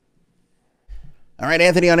All right,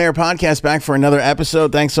 Anthony on Air podcast back for another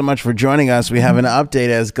episode. Thanks so much for joining us. We have an update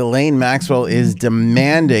as Ghislaine Maxwell is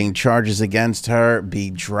demanding charges against her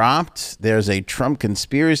be dropped. There's a Trump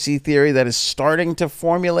conspiracy theory that is starting to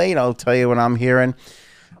formulate. I'll tell you what I'm hearing.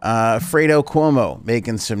 Fredo Cuomo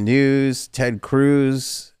making some news. Ted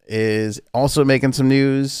Cruz is also making some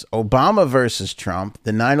news. Obama versus Trump,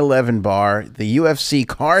 the 9/11 bar, the UFC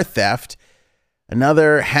car theft,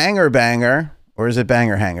 another hanger banger. Or is it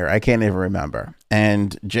banger hanger? I can't even remember.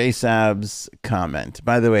 And J Sab's comment.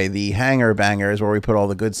 By the way, the hanger banger is where we put all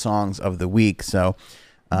the good songs of the week. So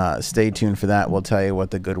stay tuned for that. We'll tell you what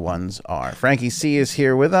the good ones are. Frankie C is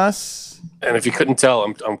here with us. And if you couldn't tell,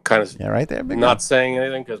 I'm kind of right there, not saying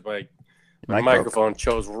anything because my microphone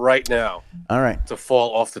chose right now. All right, to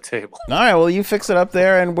fall off the table. All right. Well, you fix it up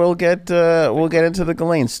there, and we'll get into the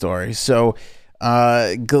Ghislaine story. So.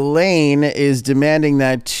 Ghislaine is demanding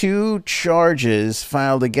that 2 charges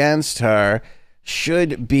filed against her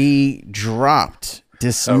should be dropped,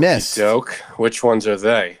 dismissed. Okey-doke. Which ones are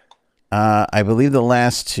they? I believe the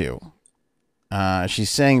last 2. She's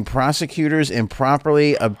saying prosecutors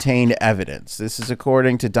improperly obtained evidence. This is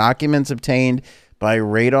according to documents obtained by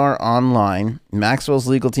Radar Online. Maxwell's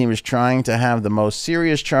legal team is trying to have the most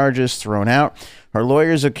serious charges thrown out. Her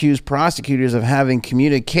lawyers accuse prosecutors of having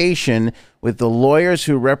communication with the lawyers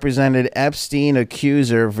who represented Epstein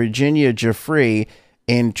accuser Virginia Giuffre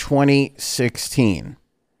in 2016.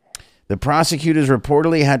 The prosecutors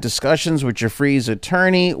reportedly had discussions with Giuffre's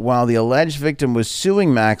attorney while the alleged victim was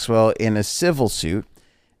suing Maxwell in a civil suit.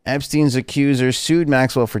 Epstein's accuser sued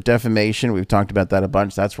Maxwell for defamation. We've talked about that a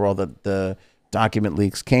bunch. That's where all the document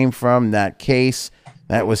leaks came from. That case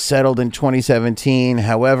that was settled in 2017.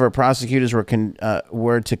 However, prosecutors were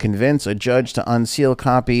to convince a judge to unseal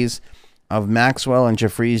copies of Maxwell and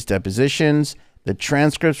Giuffre's depositions. The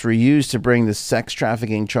transcripts were used to bring the sex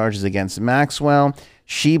trafficking charges against Maxwell.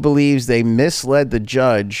 She believes they misled the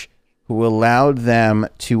judge who allowed them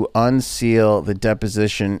to unseal the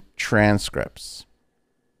deposition transcripts.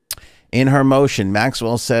 In her motion,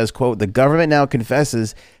 Maxwell says, quote, the government now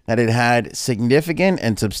confesses that it had significant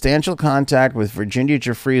and substantial contact with Virginia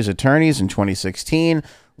Giuffre's attorneys in 2016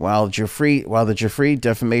 while the Giuffre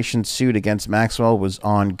defamation suit against Maxwell was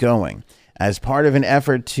ongoing. As part of an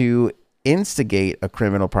effort to instigate a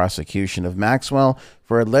criminal prosecution of Maxwell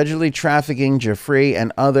for allegedly trafficking Giuffre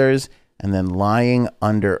and others and then lying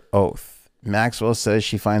under oath. Maxwell says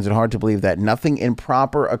she finds it hard to believe that nothing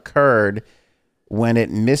improper occurred when it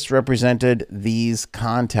misrepresented these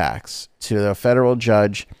contacts to a federal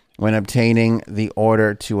judge when obtaining the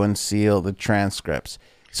order to unseal the transcripts.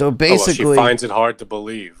 So basically, she finds it hard to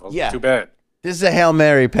believe. Well, yeah, too bad. This is a Hail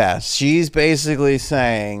Mary pass. She's basically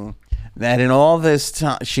saying that in all this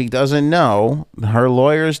time, she doesn't know, her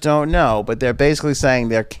lawyers don't know, but they're basically saying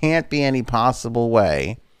there can't be any possible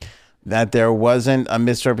way that there wasn't a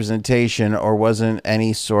misrepresentation or wasn't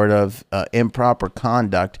any sort of improper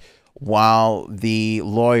conduct while the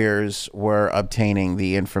lawyers were obtaining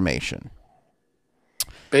the information.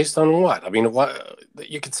 Based on what? I mean, what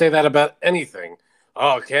you could say that about anything.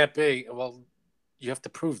 Oh, it can't be. Well, you have to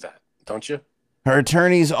prove that, don't you? Her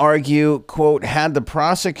attorneys argue, quote, had the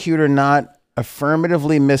prosecutor not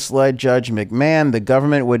affirmatively misled Judge McMahon, the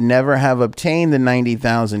government would never have obtained the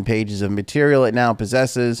 90,000 pages of material it now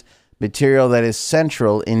possesses, material that is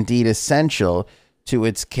central, indeed essential, to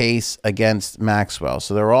its case against Maxwell.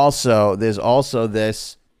 So there's also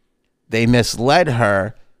this, they misled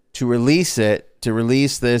her to release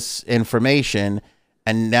this information.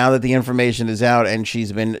 And now that the information is out and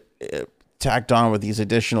she's been tacked on with these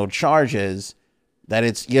additional charges, that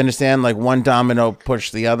it's, you understand, like one domino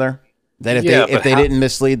pushed the other. That if they didn't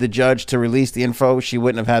mislead the judge to release the info, she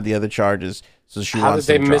wouldn't have had the other charges. So she how wants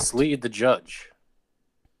did they them dropped. mislead the judge?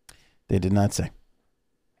 They did not say.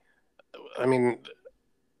 I mean,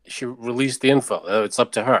 she released the info. It's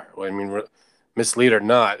up to her. I mean, mislead or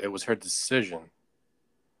not, it was her decision.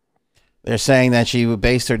 They're saying that she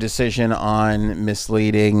based her decision on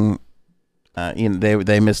misleading.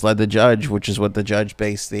 They misled the judge, which is what the judge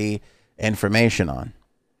based the information on.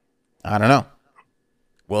 I don't know.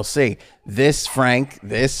 We'll see. Frank,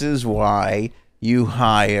 this is why you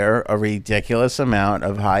hire a ridiculous amount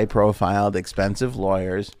of high-profile, expensive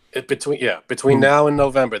lawyers. Between now and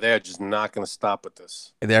November, they are just not going to stop with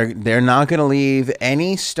this. They're not going to leave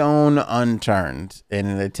any stone unturned in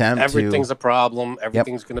an attempt. Everything's a problem.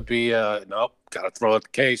 Everything's going to be nope. Got to throw out the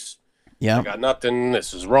case. Yeah, I got nothing.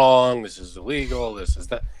 This is wrong. This is illegal. This is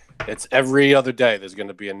that. It's every other day. There's going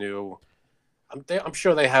to be a new. I'm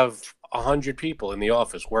sure they have 100 people in the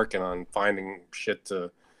office working on finding shit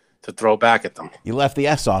to to throw back at them. You left the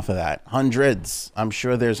S off of that. Hundreds. I'm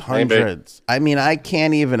sure there's Maybe. hundreds. I mean, I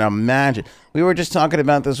can't even imagine. We were just talking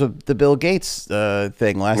about this with the Bill Gates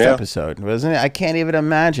thing last episode, wasn't it? I can't even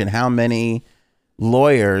imagine how many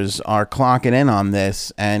lawyers are clocking in on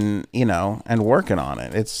this and, and working on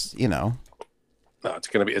it. It's, No, it's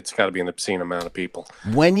got to be an obscene amount of people.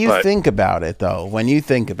 When you think about it, though,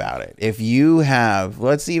 if you have,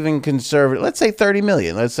 let's even conservative, let's say 30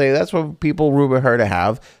 million. Let's say that's what people rumor her to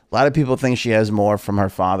have. A lot of people think she has more from her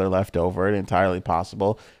father left over. It's entirely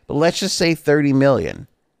possible. But let's just say 30 million.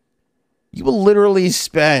 You will literally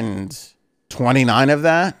spend 29 of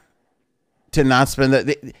that to not spend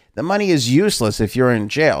that. The money is useless if you're in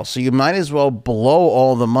jail. So you might as well blow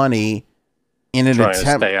all the money in an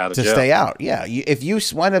attempt to stay out. Yeah. If you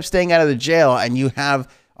wind up staying out of the jail and you have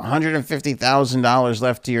 $150,000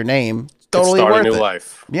 left to your name, it's totally worth it. Start a new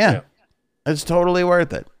life. Yeah. It's totally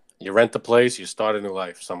worth it. You rent the place, you start a new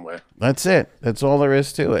life somewhere. That's it. That's all there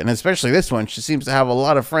is to it. And especially this one, she seems to have a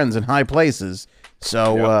lot of friends in high places.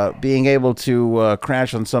 So being able to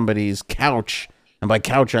crash on somebody's couch, and by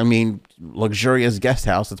couch, I mean luxurious guest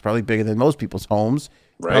house that's probably bigger than most people's homes,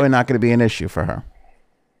 probably not going to be an issue for her.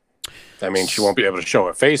 I mean, she won't be able to show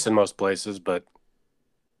her face in most places, but...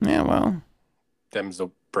 Yeah, well... Them's the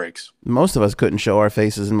breaks. Most of us couldn't show our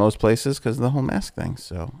faces in most places because of the whole mask thing,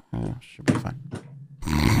 so should be fine.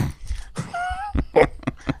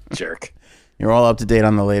 Jerk. You're all up to date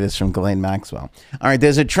on the latest from Ghislaine Maxwell. All right,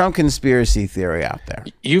 there's a Trump conspiracy theory out there.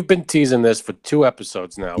 You've been teasing this for 2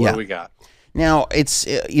 episodes now. What do we got? Now, it's,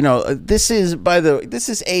 this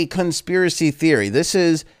is a conspiracy theory.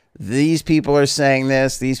 These people are saying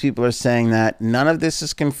this, these people are saying that. None of this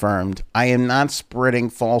is confirmed. I am not spreading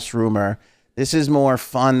false rumor. This is more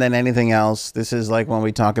fun than anything else. This is like when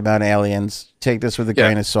we talk about aliens. Take this with a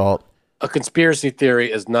grain of salt. A conspiracy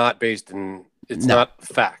theory is not based in... It's not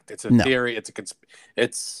fact. It's a theory.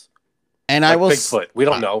 It's and like I will Bigfoot. We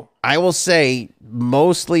don't know. I will say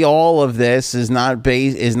mostly all of this is not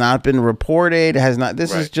been reported. Has not.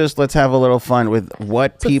 This is just let's have a little fun with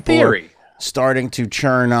what people are starting to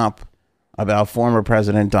churn up about former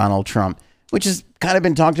President Donald Trump, which has kind of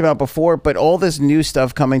been talked about before, but all this new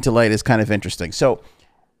stuff coming to light is kind of interesting. So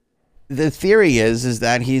the theory is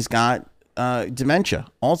that he's got dementia,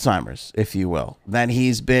 Alzheimer's, if you will, that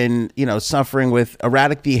he's been, suffering with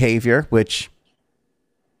erratic behavior, which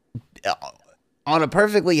on a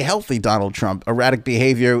perfectly healthy Donald Trump, erratic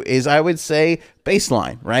behavior is, I would say,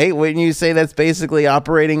 baseline, right? Wouldn't you say that's basically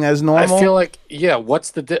operating as normal? I feel like,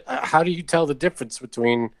 how do you tell the difference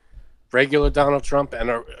between regular Donald Trump and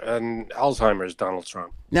Alzheimer's Donald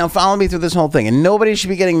Trump? Now, follow me through this whole thing, and nobody should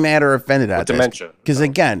be getting mad or offended at this. Dementia. Because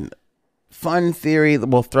again, fun theory that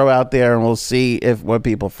we'll throw out there and we'll see what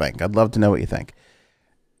people think. I'd love to know what you think.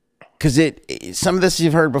 Because some of this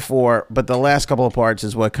you've heard before, but the last couple of parts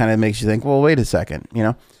is what kind of makes you think, well, wait a second,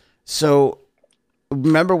 So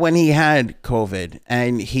remember when he had COVID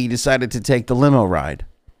and he decided to take the limo ride?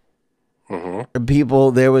 Mm-hmm. People,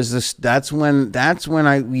 there was this, that's when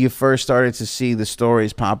you first started to see the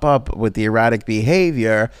stories pop up with the erratic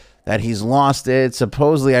behavior, that he's lost it.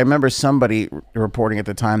 Supposedly, I remember somebody reporting at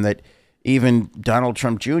the time that even Donald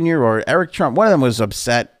Trump Jr. or Eric Trump, one of them was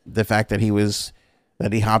upset the fact that he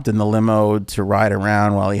hopped in the limo to ride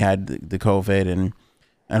around while he had the COVID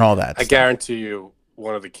and all that. I guarantee you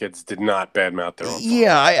one of the kids did not badmouth their own father.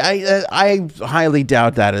 Yeah, I highly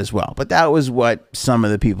doubt that as well. But that was what some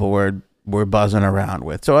of the people were buzzing around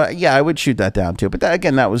with. So, I would shoot that down too. But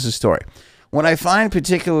again, that was the story. What I find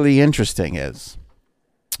particularly interesting is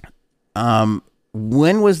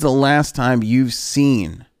when was the last time you've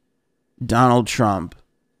seen Donald Trump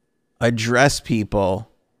address people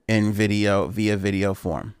in via video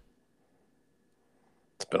form?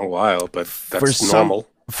 It's been a while, but that's normal.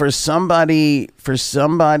 For somebody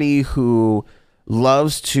who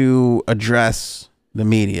loves to address the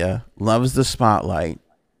media, loves the spotlight,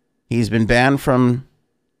 he's been banned from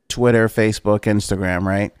Twitter, Facebook, Instagram,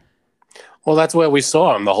 right? Well, that's where we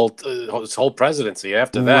saw him his whole presidency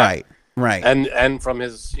after that. Right. And from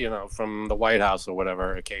his, from the White House or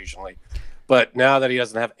whatever occasionally. But now that he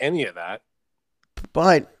doesn't have any of that.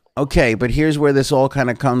 But here's where this all kind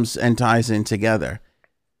of comes and ties in together.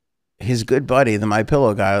 His good buddy, the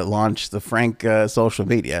MyPillow guy, launched the Frank social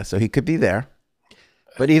media, so he could be there.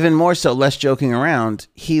 But even more so, less joking around,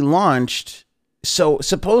 he launched. So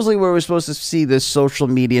supposedly we were supposed to see this social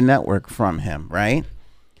media network from him, right?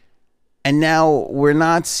 And now we're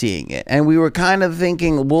not seeing it. And we were kind of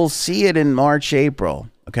thinking we'll see it in March, April.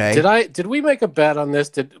 Okay. Did we make a bet on this?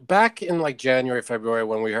 Back in like January, February,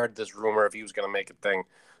 when we heard this rumor if he was going to make a thing,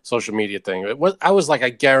 social media thing, I was like, I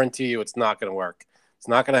guarantee you it's not going to work. It's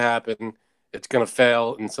not going to happen. It's going to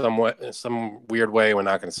fail in some way, in some weird way. We're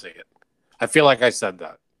not going to see it. I feel like I said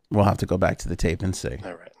that. We'll have to go back to the tape and see.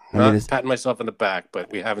 All right. Not patting myself in the back, but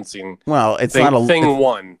we haven't seen. Well, it's thing, not a thing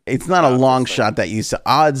one. It's not a long shot that you said.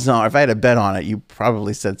 Odds are, if I had a bet on it, you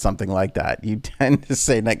probably said something like that. You tend to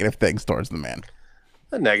say negative things towards the man.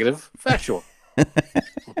 A negative, factual.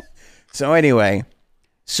 So anyway,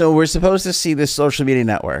 so we're supposed to see this social media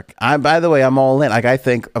network. By the way, I'm all in. Like, I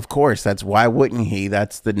think, of course, why wouldn't he?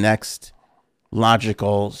 That's the next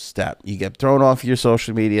logical step. You get thrown off your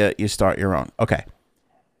social media, you start your own. Okay.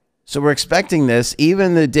 So we're expecting this,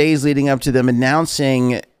 even the days leading up to them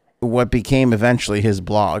announcing what became eventually his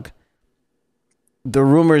blog. The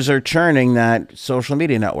rumors are churning that social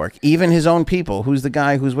media network, even his own people, who's the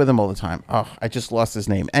guy who's with him all the time? Oh, I just lost his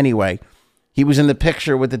name. Anyway, he was in the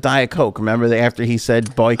picture with the Diet Coke. Remember after he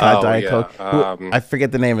said boycott Diet Coke? I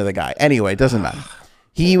forget the name of the guy. Anyway, it doesn't matter.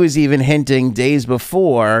 He was even hinting days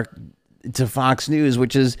before to Fox News,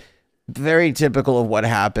 which is very typical of what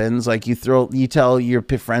happens. Like you tell your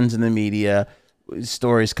friends in the media,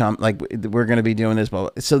 stories come like we're going to be doing this.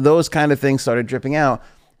 So those kind of things started dripping out.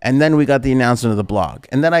 And then we got the announcement of the blog.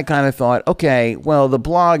 And then I kind of thought, okay, well, the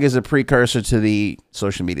blog is a precursor to the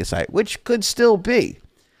social media site, which could still be.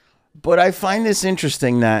 But I find this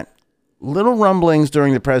interesting that little rumblings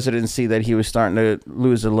during the presidency that he was starting to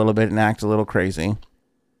lose a little bit and act a little crazy,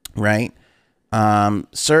 right?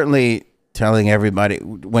 Certainly telling everybody,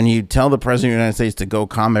 when you tell the president of the United States to go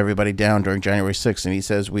calm everybody down during January 6th, and he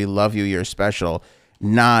says, we love you, you're special,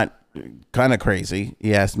 not kind of crazy,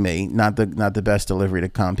 you asked me, not the best delivery to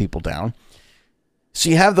calm people down. So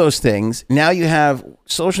you have those things. Now you have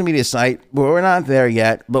social media site, well, we're not there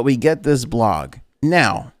yet, but we get this blog.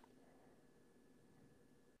 Now,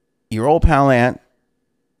 your old pal Ant,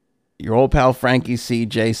 your old pal Frankie C.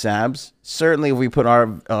 J. Sabs, certainly if we put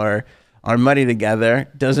our money together,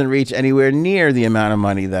 doesn't reach anywhere near the amount of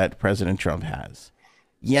money that President Trump has.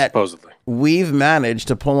 Yet, supposedly, we've managed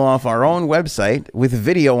to pull off our own website with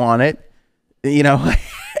video on it,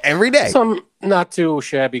 every day. Some not too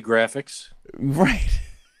shabby graphics. Right.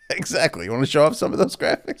 Exactly. You want to show off some of those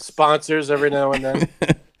graphics? Sponsors every now and then.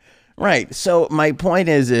 Right. So my point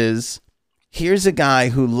is here's a guy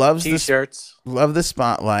who loves T-shirts. Love the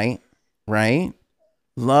spotlight, right?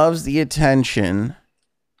 Loves the attention.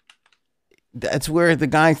 That's where the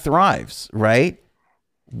guy thrives, right?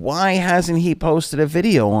 Why hasn't he posted a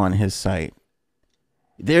video on his site?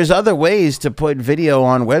 There's other ways to put video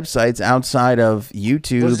on websites outside of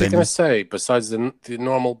YouTube. What is he going to say besides the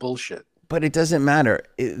normal bullshit? But it doesn't matter.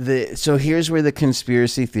 So here's where the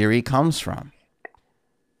conspiracy theory comes from.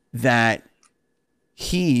 That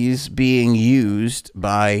he's being used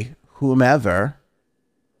by whomever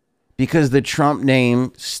because the Trump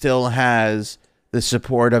name still has the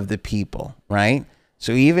support of the people, right?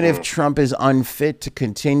 So even if Trump is unfit to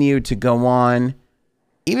continue to go on,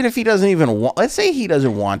 even if he doesn't even want, let's say he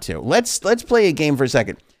doesn't want to. Let's play a game for a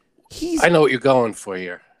second. I know what you're going for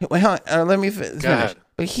here. Well, let me finish.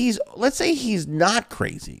 But let's say he's not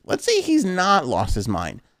crazy. Let's say he's not lost his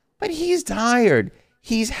mind, but he's tired.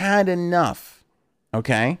 He's had enough.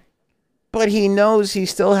 Okay? But he knows he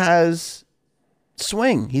still has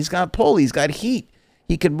swing. He's got pull. He's got heat.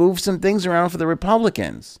 He could move some things around for the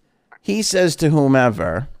Republicans. He says to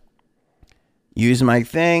whomever, use my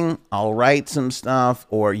thing, I'll write some stuff,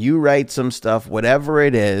 or you write some stuff, whatever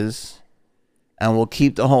it is, and we'll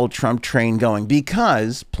keep the whole Trump train going.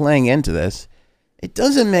 Because, playing into this, it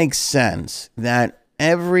doesn't make sense that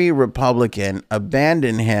every Republican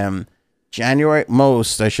abandoned him January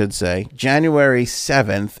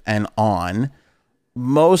 7th and on.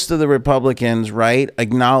 Most of the Republicans, right,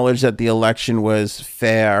 acknowledged that the election was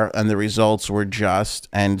fair and the results were just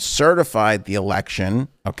and certified the election,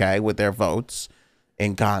 okay, with their votes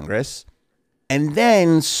in Congress. And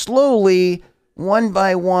then slowly, one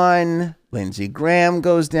by one, Lindsey Graham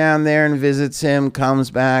goes down there and visits him,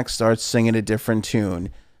 comes back, starts singing a different tune.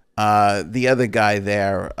 The other guy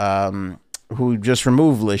there, who just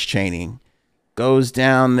removed Liz Cheney, goes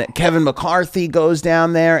down. Kevin McCarthy goes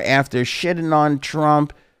down there after shitting on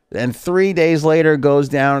Trump, and 3 days later goes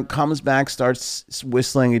down, comes back, starts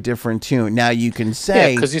whistling a different tune. Now you can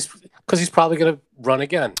say because he's probably going to run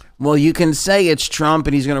again. Well, you can say it's Trump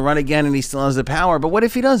and he's going to run again and he still has the power. But what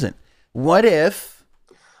if he doesn't? What if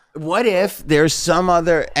there's some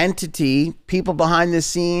other entity, people behind the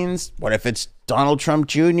scenes? What if it's Donald Trump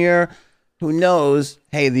Jr.? Who knows,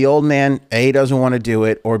 hey, the old man, A, doesn't want to do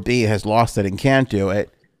it, or B, has lost it and can't do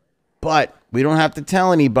it. But we don't have to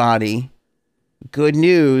tell anybody. Good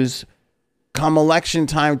news, come election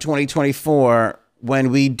time 2024, when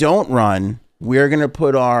we don't run, we're going to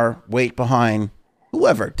put our weight behind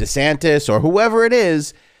whoever, DeSantis or whoever it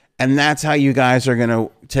is, and that's how you guys are going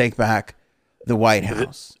to take back the White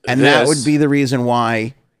House. And that would be the reason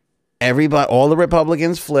why all the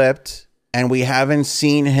Republicans flipped, and we haven't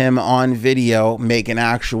seen him on video make an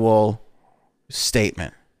actual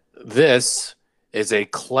statement. This is a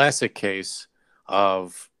classic case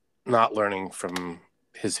of not learning from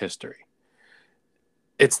his history.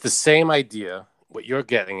 It's the same idea. What you're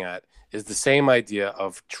getting at is the same idea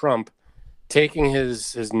of Trump taking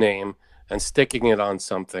his name and sticking it on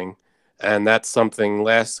something, and that something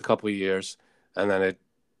lasts a couple of years, and then it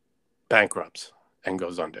bankrupts and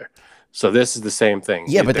goes under. So this is the same thing.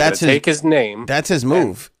 Yeah, but that's take his name. That's his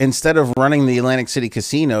move. Instead of running the Atlantic City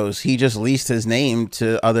casinos, he just leased his name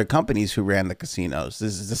to other companies who ran the casinos.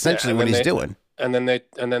 This is essentially what he's doing. And then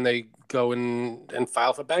they go and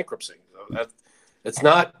file for bankruptcy. So it's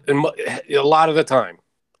not a lot of the time.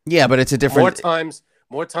 Yeah, but it's a different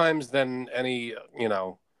more times than any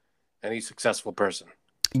successful person.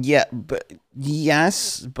 Yeah, but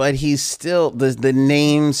he's still the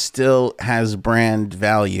name still has brand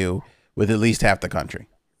value with at least half the country.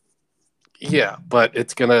 Yeah, but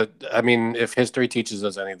it's gonna. I mean, if history teaches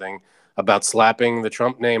us anything about slapping the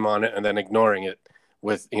Trump name on it and then ignoring it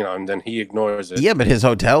and then he ignores it. Yeah, but his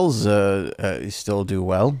hotels still do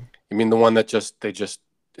well. You mean the one that they just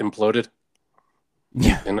imploded?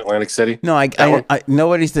 Yeah, in Atlantic City. No, I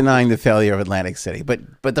nobody's denying the failure of Atlantic City, but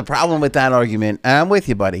the problem with that argument, and I'm with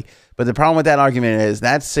you, buddy. But the problem with that argument is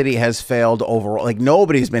that city has failed overall. Like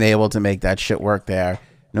nobody's been able to make that shit work there,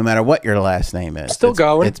 no matter what your last name is.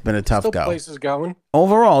 Going. It's been a tough go. Places going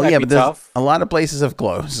overall, yeah, but a lot of places have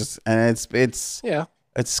closed, and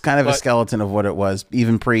it's kind of a skeleton of what it was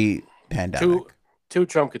even pre-pandemic. Two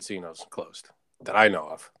Trump casinos closed. That I know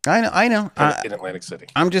of. I know. In Atlantic City.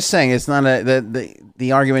 I'm just saying it's not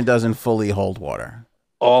the argument doesn't fully hold water.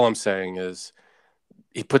 All I'm saying is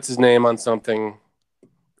he puts his name on something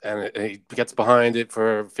and he gets behind it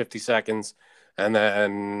for 50 seconds and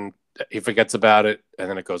then he forgets about it and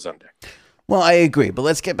then it goes under. Well, I agree, but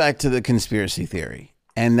let's get back to the conspiracy theory.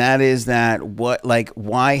 And that is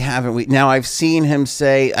why haven't we? Now I've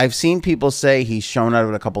seen people say he's shown up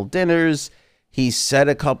at a couple dinners. He said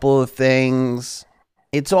a couple of things.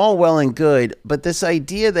 It's all well and good, but this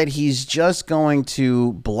idea that he's just going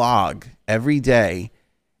to blog every day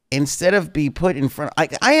instead of be put in front.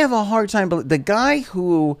 I have a hard time believing the guy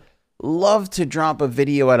who loved to drop a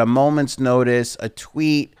video at a moment's notice, a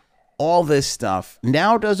tweet, all this stuff,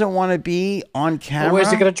 now doesn't want to be on camera. Well,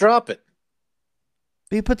 where's he going to drop it?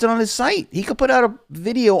 He puts it on his site. He could put out a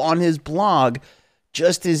video on his blog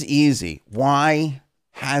just as easy. Why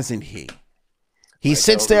hasn't he? He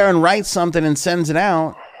sits there and writes something and sends it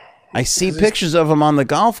out. I see pictures of him on the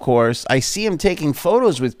golf course. I see him taking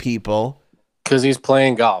photos with people. Because he's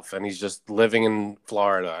playing golf and he's just living in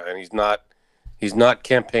Florida and he's not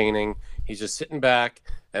campaigning. He's just sitting back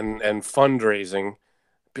and fundraising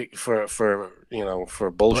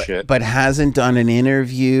for bullshit. But hasn't done an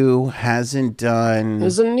interview.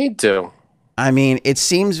 Doesn't need to. I mean, it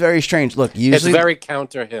seems very strange. Look, usually it's very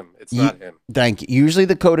counter him. It's not him. Thank you. Usually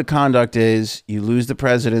the code of conduct is you lose the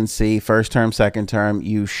presidency, first term, second term,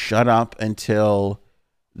 you shut up until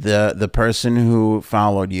the person who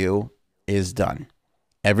followed you is done.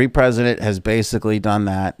 Every president has basically done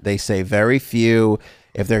that. They say very few.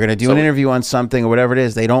 If they're going to do an interview on something or whatever it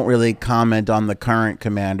is, they don't really comment on the current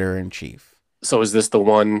commander in chief. So is this the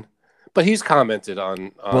one? But he's commented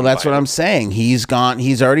on well, that's Biden. What I'm saying. He's gone.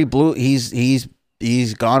 He's already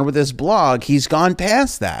he's gone with his blog. He's gone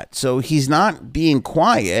past that. So he's not being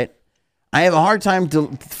quiet. I have a hard time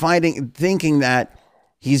thinking that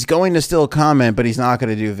he's going to still comment, but he's not going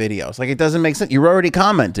to do videos. Like, it doesn't make sense. You're already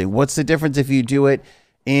commenting. What's the difference if you do it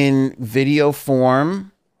in video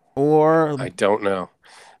form or? I don't know.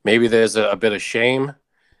 Maybe there's a bit of shame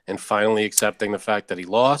in finally accepting the fact that he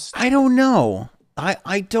lost. I don't know.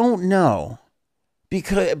 I don't know.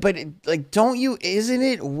 Because, but don't you? Isn't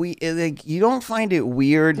it you don't find it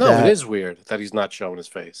weird? No, it is weird that he's not showing his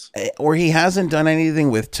face, or he hasn't done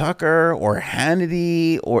anything with Tucker or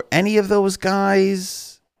Hannity or any of those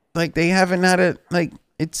guys. Like they haven't had it. Like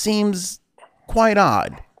it seems quite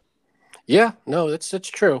odd. Yeah, no, that's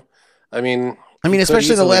true. I mean,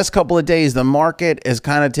 especially the last couple of days, the market has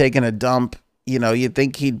kind of taken a dump. You know, you'd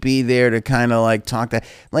think he'd be there to kind of like talk that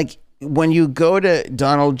like. When you go to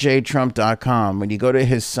DonaldJTrump.com, when you go to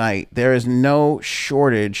his site, there is no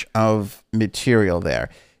shortage of material there.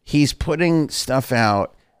 He's putting stuff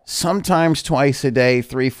out sometimes twice a day,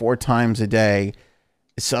 3-4 times a day,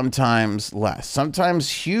 sometimes less,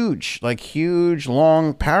 sometimes huge,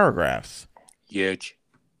 long paragraphs. Huge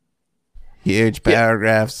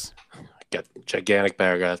paragraphs. Got gigantic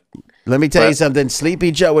paragraph. Let me tell you But- something.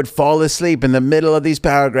 Sleepy Joe would fall asleep in the middle of these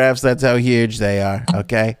paragraphs. That's how huge they are.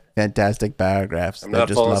 Okay? Fantastic paragraphs. I'm They're not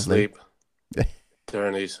just falling lovely. asleep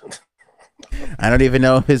during these. I don't even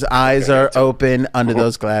know if his eyes are open under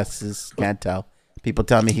those glasses. Can't tell. People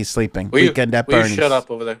tell me he's sleeping. Will you, Weekend at will you Bernie's. shut up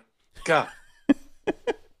over there? God.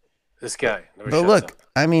 This guy never But shuts look, up.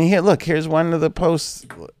 I mean, here's one of the posts.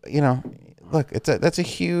 You know, look, that's a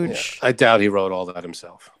huge. I doubt he wrote all that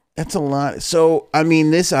himself. That's a lot. So, I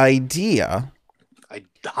mean, this idea I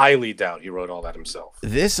highly doubt he wrote all that himself.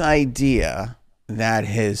 that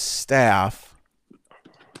his staff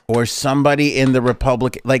or somebody in the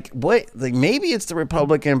Republican, like maybe it's the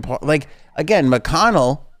Republican, like, again,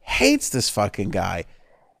 McConnell hates this fucking guy.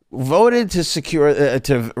 Voted to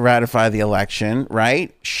to ratify the election,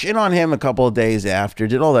 right? Shit on him a couple of days after,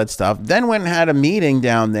 did all that stuff. Then went and had a meeting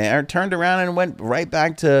down there, turned around and went right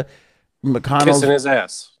back to McConnell's. Kissing his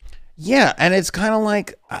ass. Yeah, and it's kind of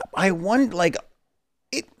like I wonder, like,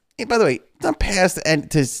 it. By the way, it's not past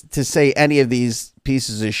and to say any of these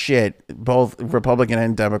pieces of shit, both Republican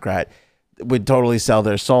and Democrat, would totally sell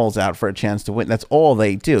their souls out for a chance to win. That's all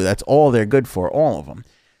they do. That's all they're good for, all of them.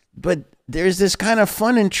 But there's this kind of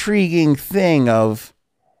fun, intriguing thing of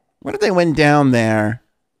what if they went down there,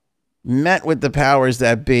 met with the powers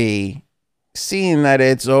that be, seeing that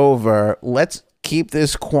it's over. Let's keep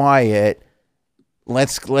this quiet.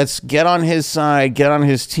 Let's get on his side, get on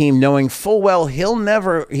his team, knowing full well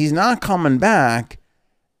he's not coming back,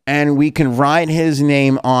 and we can write his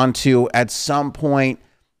name onto at some point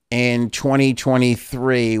in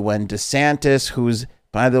 2023 when DeSantis, who's,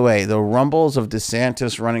 by the way, the rumbles of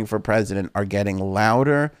DeSantis running for president are getting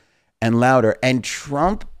louder and louder. And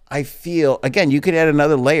Trump, I feel, again, you could add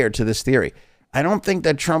another layer to this theory. I don't think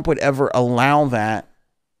that Trump would ever allow that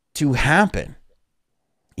to happen,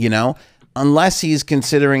 you know, unless he's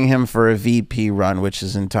considering him for a VP run, which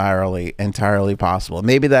is entirely possible.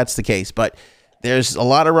 Maybe that's the case, but there's a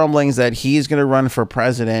lot of rumblings that he's going to run for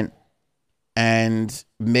president. And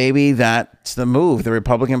maybe that's the move. The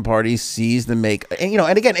Republican Party sees the and, you know,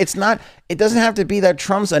 and again, it doesn't have to be that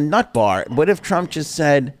Trump's a nut bar. What if Trump just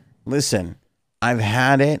said, listen, I've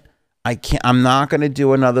had it. I'm not going to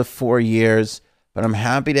do another 4 years, but I'm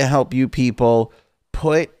happy to help you people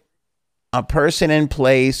put a person in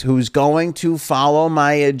place who's going to follow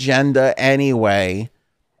my agenda anyway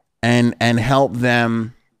and help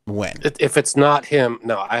them win. If it's not him,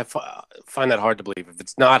 no, I find that hard to believe. If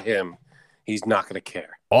it's not him, he's not going to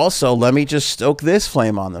care. Also, let me just stoke this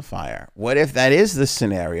flame on the fire. What if that is the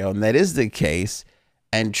scenario and that is the case,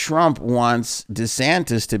 and Trump wants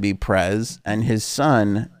DeSantis to be prez and his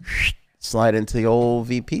son slide into the old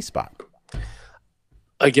VP spot?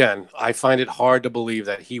 Again, I find it hard to believe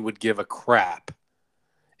that he would give a crap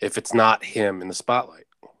if it's not him in the spotlight.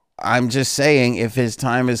 I'm just saying, if his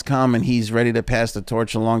time has come and he's ready to pass the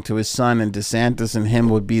torch along to his son, and DeSantis and him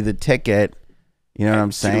would be the ticket, you know what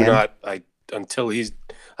I'm saying?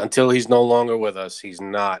 Until he's no longer with us, he's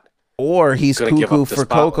not. Or he's cuckoo for spotlight.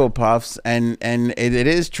 Cocoa Puffs, and it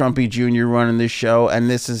is Trumpy Jr. running the show, and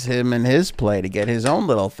this is him and his play to get his own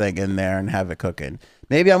little thing in there and have it cooking.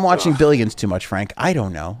 Maybe I'm watching Billions too much, Frank. I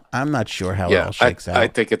don't know. I'm not sure how it all shakes out. I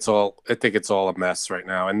think it's all a mess right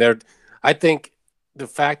now, and I think the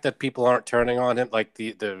fact that people aren't turning on him, like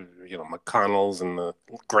the McConnells and the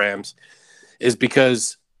Grahams, is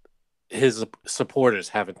because his supporters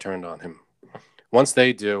haven't turned on him. Once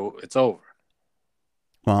they do, it's over.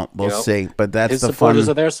 Well, we'll see. But that's his the supporters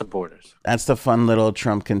fun. Are their supporters. That's the fun little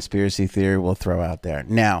Trump conspiracy theory we'll throw out there.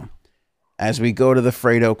 Now, as we go to the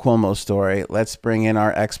Fredo Cuomo story, let's bring in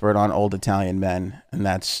our expert on old Italian men, and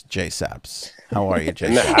that's Jay Saps. How are you, Jay?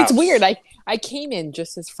 It's weird. I came in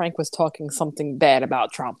just as Frank was talking something bad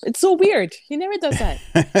about Trump. It's so weird. He never does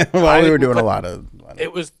that. Well, we were doing a lot of.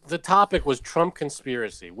 The topic was Trump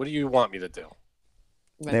conspiracy. What do you want me to do?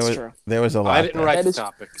 That's true. There was a lot. I didn't write the is...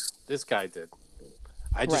 topic. This guy did.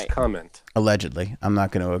 I just comment. Allegedly. I'm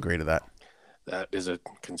not going to agree to that. That is a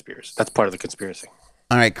conspiracy. That's part of the conspiracy.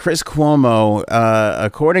 All right. Chris Cuomo,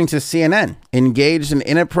 according to CNN, engaged in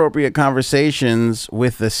inappropriate conversations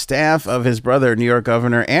with the staff of his brother, New York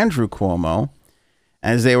Governor Andrew Cuomo,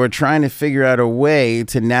 as they were trying to figure out a way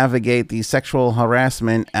to navigate the sexual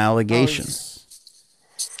harassment allegations.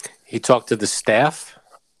 He talked to the staff?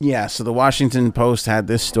 Yeah, so the Washington Post had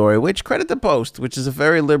this story, which credit the Post, which is a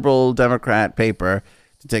very liberal Democrat paper,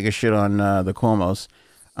 to take a shit on the Cuomos.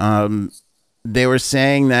 They were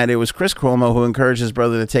saying that it was Chris Cuomo who encouraged his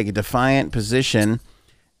brother to take a defiant position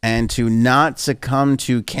and to not succumb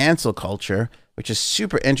to cancel culture, which is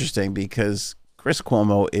super interesting because Chris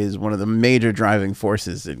Cuomo is one of the major driving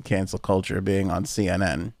forces in cancel culture, being on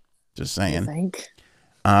CNN. Just I saying. think.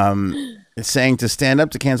 It's saying to stand up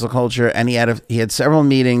to cancel culture, and he had several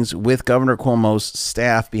meetings with Governor Cuomo's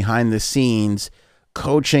staff behind the scenes,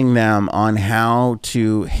 coaching them on how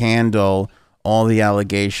to handle all the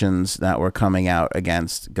allegations that were coming out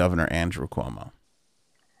against Governor Andrew Cuomo.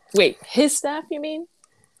 Wait, his staff, you mean?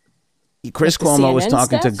 Chris Like the Cuomo was CNN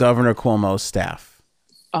talking to staff? Governor Cuomo's staff,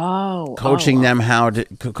 Coaching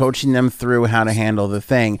coaching them through how to handle the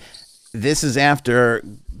thing. This is after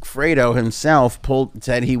Fredo himself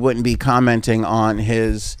said he wouldn't be commenting on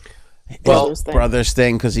his brother's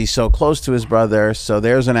thing because he's so close to his brother. So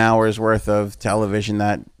there's an hour's worth of television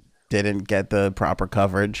that didn't get the proper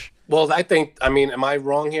coverage. Well, I mean, am I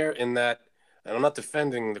wrong here in that, and I'm not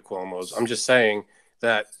defending the Cuomos, I'm just saying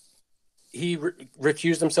that he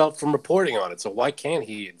recused himself from reporting on it. So why can't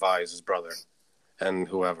he advise his brother and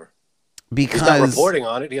whoever? Because he's not reporting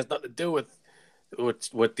on it. He has nothing to do with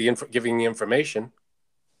giving the information.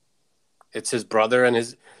 It's his brother and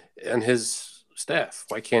his staff.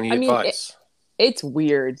 Why can't he advise? It's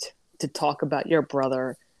weird to talk about your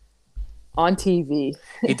brother on TV.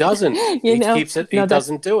 He doesn't. He keeps it. He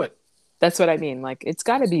doesn't do it. That's what I mean. Like, it's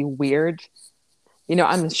got to be weird.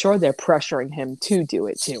 I'm sure they're pressuring him to do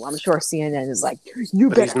it too. I'm sure CNN is like, you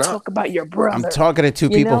better talk about your brother. I'm talking to two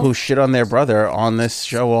people who shit on their brother on this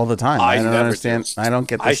show all the time. I don't understand. I don't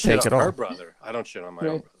get this take at all. I shit on her brother. I don't shit on my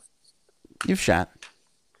own brother. You've shot.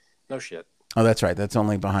 No shit. Oh, that's right. That's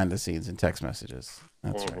only behind the scenes in text messages.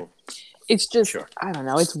 That's right. It's just, I don't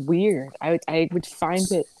know. It's weird. I would find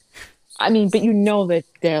it. I mean, but that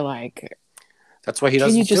they're like. That's why he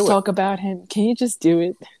doesn't. Can you just talk about him? Can you just do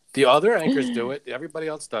it? The other anchors do it. Everybody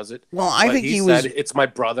else does it. Well, I think he said, it's my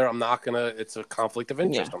brother. I'm not going to, it's a conflict of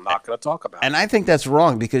interest. I'm not going to talk about it. And I think that's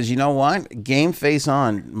wrong because you know what? Game face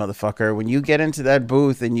on, motherfucker. When you get into that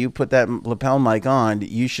booth and you put that lapel mic on,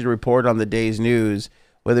 you should report on the day's news.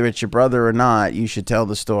 Whether it's your brother or not, you should tell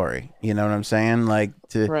the story. You know what I'm saying? Like,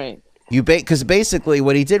 right. Because basically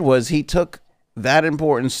what he did was he took that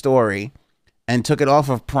important story and took it off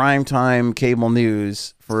of primetime cable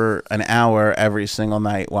news for an hour every single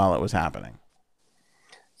night while it was happening.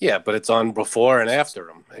 Yeah, but it's on before and after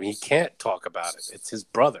him. I mean, he can't talk about it. It's his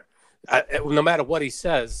brother. No matter what he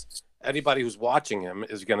says, anybody who's watching him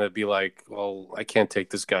is going to be like, well, I can't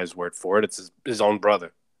take this guy's word for it. It's his own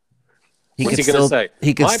brother. What's he going to say?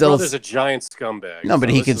 My brother's a giant scumbag. No, but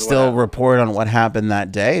he could still report on what happened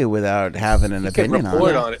that day without having an opinion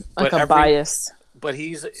on it. Like a bias. But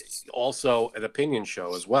he's also an opinion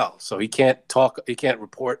show as well. So he can't talk. He can't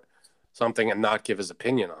report something and not give his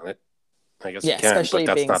opinion on it. I guess he can, especially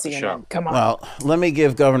but that's being not CNN. the show. Come on. Well, let me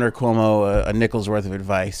give Governor Cuomo a nickel's worth of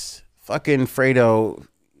advice. Fucking Fredo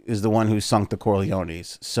is the one who sunk the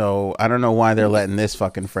Corleones. So I don't know why they're letting this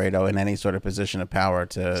fucking Fredo in any sort of position of power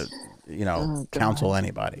to, counsel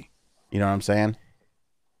anybody. You know what I'm saying?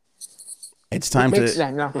 It's time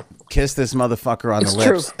to kiss this motherfucker on the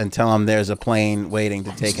lips and tell him there's a plane waiting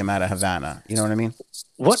to take him out of Havana. You know what I mean?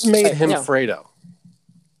 What made him Fredo?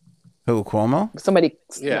 Who, Cuomo?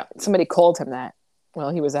 Somebody called him that. Well,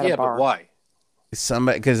 he was at a bar. Yeah, but why?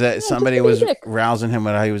 Somebody was rousing him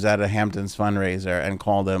when he was at a Hamptons fundraiser and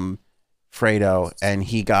called him Fredo, and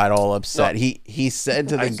he got all upset. No, he said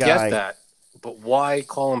to the guy, I get that, but why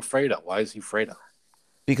call him Fredo? Why is he Fredo?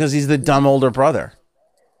 Because he's the dumb older brother.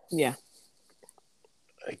 Yeah.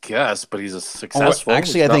 I guess, but he's a successful.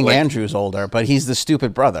 Actually, I think Andrew's older, but he's the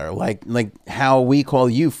stupid brother. Like how we call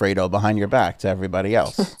you Fredo behind your back to everybody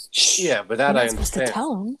else. Yeah, but that I understand. To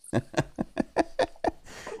tell him.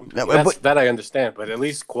 That I understand, but at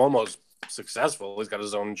least Cuomo's successful. He's got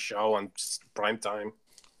his own show on primetime.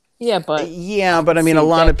 Yeah, but I mean, a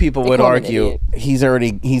lot of people would argue he's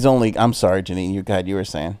only. I'm sorry, Janine. You were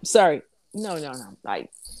saying. Sorry, no. I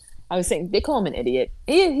was saying they call him an idiot.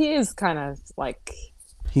 He is kind of like.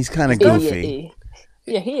 He's kind of goofy.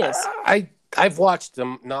 Yeah, he is. I've watched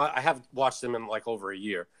him. I have watched him in like over a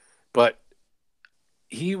year, but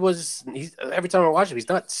he's every time I watch him, he's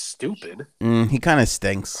not stupid. He kind of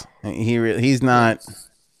stinks. He's not.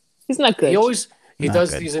 He's not good. He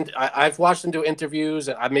does these. I've watched him do interviews,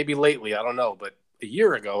 and maybe lately, I don't know, but a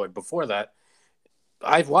year ago and before that,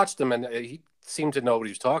 I've watched him, and he seemed to know what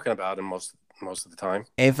he was talking about, and most of the time.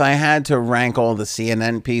 If I had to rank all the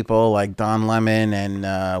CNN people like Don Lemon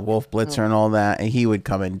and Wolf Blitzer and all that, he would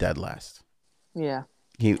come in dead last. Yeah.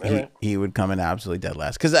 He would come in absolutely dead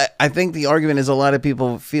last. Because I think the argument is a lot of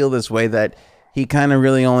people feel this way, that he kind of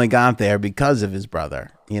really only got there because of his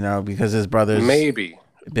brother. Because his brother's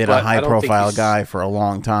been a high profile guy for a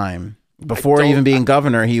long time. Before even being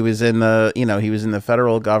governor, he was in the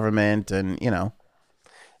federal government and.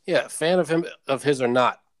 Yeah, fan of his or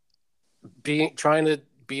not. Trying to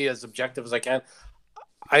be as objective as I can.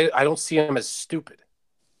 I don't see him as stupid.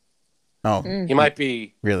 Oh, he might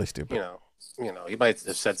be really stupid. You know, he might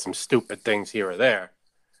have said some stupid things here or there.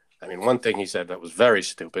 I mean, one thing he said that was very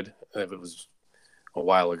stupid. It was a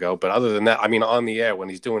while ago, but other than that, I mean, on the air when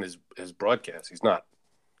he's doing his broadcast, he's not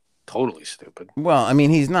totally stupid. Well, I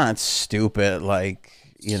mean, he's not stupid. Like,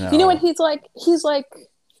 you know. You know what he's like? He's like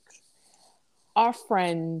our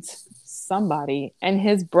friend, somebody, and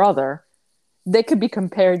his brother. They could be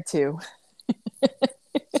compared to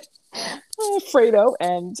Fredo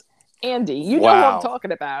and Andy. You know who I'm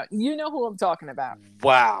talking about. You know who I'm talking about.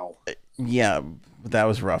 Wow. Yeah, that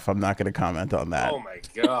was rough. I'm not going to comment on that. Oh my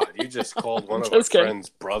God. You just called one of our friends'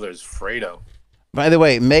 brothers Fredo. By the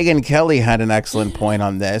way, Megyn Kelly had an excellent point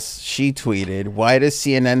on this. She tweeted, "Why does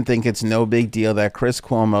CNN think it's no big deal that Chris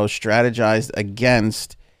Cuomo strategized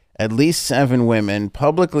against at least 7 women,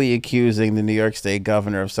 publicly accusing the New York State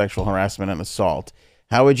governor of sexual harassment and assault?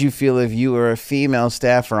 How would you feel if you were a female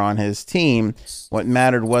staffer on his team? What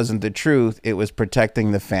mattered wasn't the truth. It was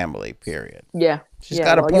protecting the family, period." Yeah. She's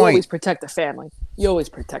got a point. You always protect the family. You always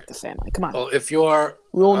protect the family. Come on. Well, if you're...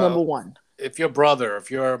 Rule number 1. If your brother,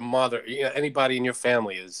 if your mother, anybody in your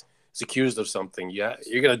family is accused of something, you're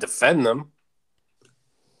going to defend them.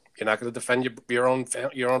 You're not going to defend your own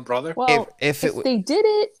brother. Well, if they did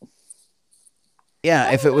it,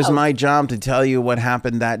 yeah. If it was my job to tell you what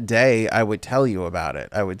happened that day, I would tell you about it.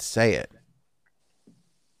 I would say it.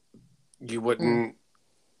 You wouldn't.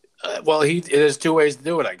 Well, there's 2 ways to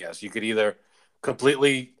do it. I guess you could either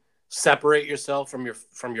completely separate yourself from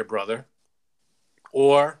your brother,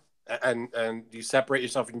 or. And you separate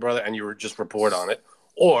yourself from your brother and you just report on it,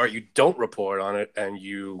 or you don't report on it and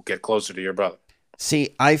you get closer to your brother.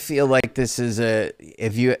 See, I feel like this is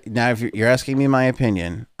if you're asking me my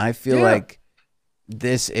opinion, I feel like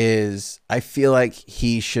I feel like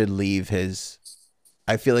he should leave his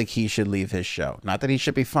show. Not that he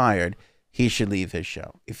should be fired. He should leave his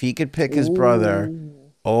show. If he could pick his brother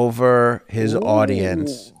over his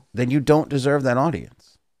audience, then you don't deserve that audience.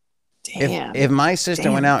 Damn. If my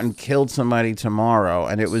sister went out and killed somebody tomorrow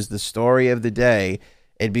and it was the story of the day,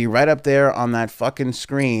 it'd be right up there on that fucking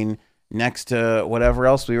screen next to whatever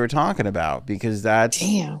else we were talking about, because that's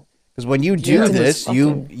because when you do this,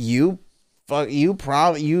 you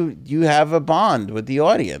have a bond with the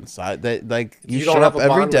audience. You show up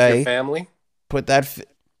every day. With your family? Put that.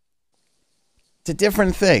 It's a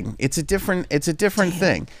different thing. It's a different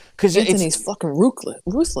thing. Because Anthony's fucking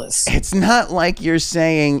ruthless. It's not like you're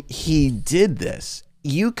saying he did this.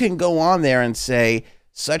 You can go on there and say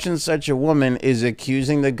such and such a woman is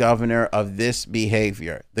accusing the governor of this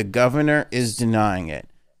behavior. The governor is denying it.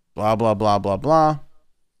 Blah, blah, blah, blah, blah.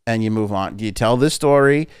 And you move on. You tell the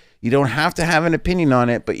story. You don't have to have an opinion on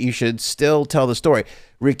it, but you should still tell the story.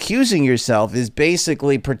 Recusing yourself is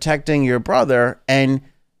basically protecting your brother and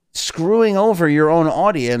screwing over your own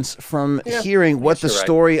audience from hearing what the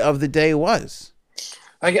story of the day was.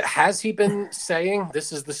 Has he been saying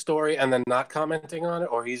this is the story and then not commenting on it,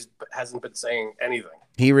 or hasn't been saying anything?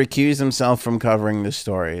 He recused himself from covering the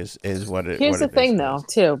story is what it Here's what the thing, though,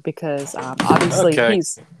 too, because obviously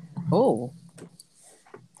he's... Oh.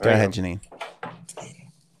 Go ahead, Janine.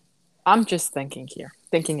 I'm just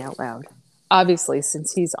thinking out loud. Obviously,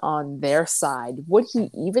 since he's on their side, would he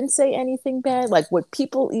even say anything bad? Like, would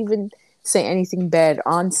people even say anything bad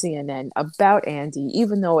on CNN about Andy,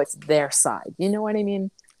 even though it's their side? You know what I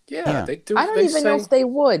mean? Yeah. They do. I don't even know if they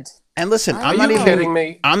would. And listen, I'm not even kidding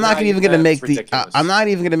me. I'm not even going to make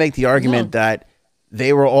the argument that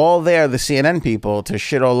they were all there, the CNN people, to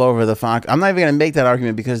shit all over the Fox. I'm not even going to make that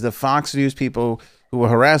argument because the Fox News people who were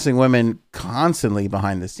harassing women constantly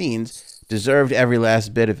behind the scenes deserved every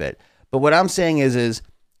last bit of it. But what I'm saying is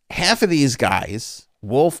half of these guys,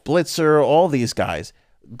 Wolf Blitzer, all these guys,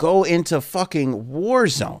 go into fucking war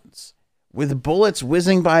zones with bullets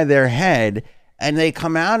whizzing by their head, and they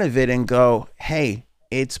come out of it and go, hey,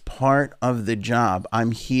 it's part of the job.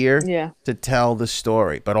 I'm here to tell the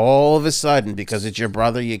story. But all of a sudden, because it's your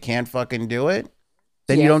brother, you can't fucking do it,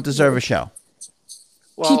 then you don't deserve a show.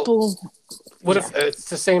 Well, what if it's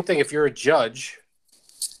the same thing? If you're a judge...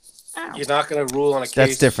 You're not going to rule on a case.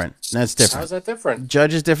 That's different. How's that different?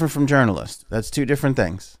 Judge is different from journalist. That's 2 different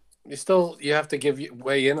things. You have to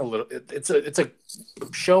weigh in a little. It's a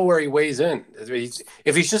show where he weighs in.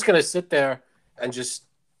 If he's just going to sit there and just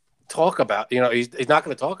talk about, he's not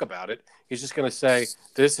going to talk about it. He's just going to say,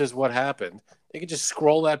 this is what happened. They could just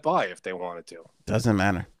scroll that by if they wanted to. Doesn't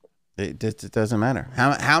matter. It doesn't matter.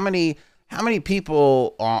 How many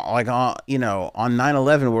people on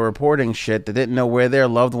 9/11 were reporting shit that didn't know where their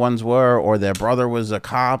loved ones were, or their brother was a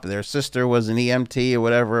cop, their sister was an EMT, or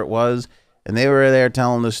whatever it was, and they were there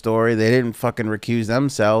telling the story. They didn't fucking recuse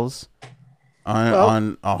themselves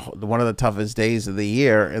on one of the toughest days of the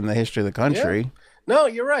year in the history of the country. Yeah. No,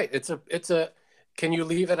 you're right. It's a. Can you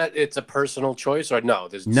leave it at it's a personal choice or no?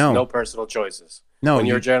 There's no personal choices. No, when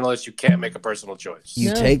you're a journalist, you can't make a personal choice.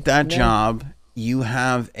 You take that job. You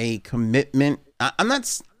have a commitment.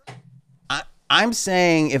 I'm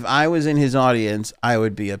saying if I was in his audience, I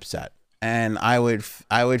would be upset, and I would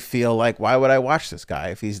feel like, why would I watch this guy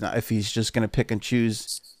if he's just going to pick and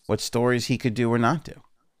choose what stories he could do or not do?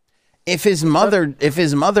 If his mother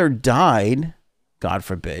died, God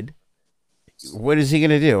forbid, what is he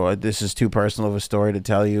going to do? This is too personal of a story to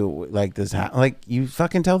tell you. Like this, like you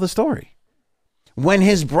fucking tell the story. When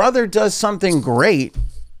his brother does something great,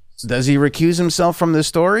 does he recuse himself from the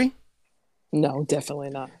story? No, definitely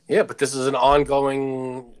not. Yeah, but this is an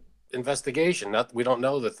ongoing investigation. We don't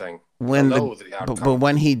know the thing. But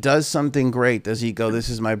when he does something great, does he go, "This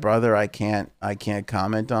is my brother. I can't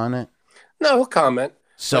comment on it"? No, he'll comment.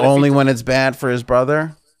 So only when it's bad for his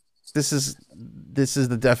brother? This is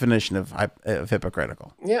the definition of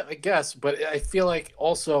hypocritical. Yeah, I guess, but I feel like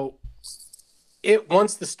also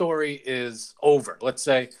once the story is over, let's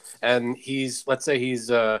say he's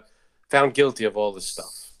found guilty of all this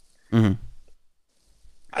stuff. Mm-hmm.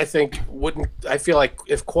 I feel like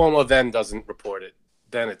if Cuomo then doesn't report it,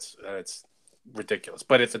 then it's ridiculous.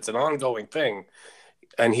 But if it's an ongoing thing,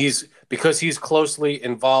 and because he's closely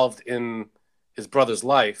involved in his brother's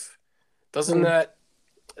life, doesn't that?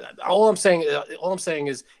 All I'm saying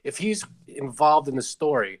is, if he's involved in the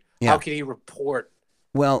story, how can he report?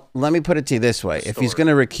 Well, let me put it to you this way: if he's going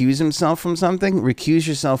to recuse himself from something, recuse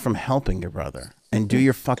yourself from helping your brother and do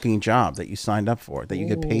your fucking job that you signed up for, that you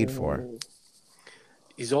get paid for.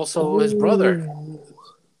 He's also his brother.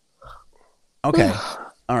 Okay.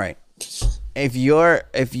 All right. If you're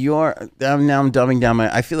now I'm dumbing down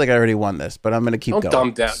I feel like I already won this, but I'm going to keep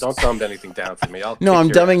going. Don't dumb anything down for me. I'm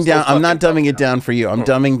dumbing down. I'm not dumbing it down for you. I'm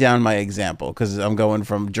dumbing down my example because I'm going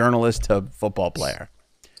from journalist to football player.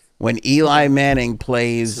 When Eli Manning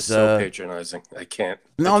plays, this is so patronizing. I can't.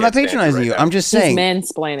 No, I'm not patronizing you. I'm just saying.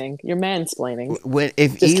 He's mansplaining. You're mansplaining.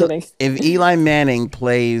 If Eli Manning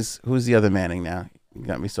plays, who's the other Manning now? You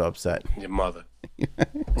got me so upset. Your mother.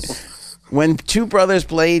 When two brothers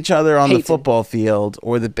play each other on the football field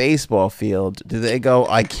or the baseball field, do they go,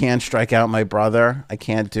 "I can't strike out my brother. I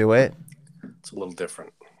can't do it"? It's a little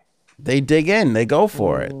different. They dig in. They go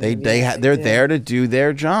for it. They're there to do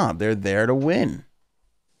their job. They're there to win.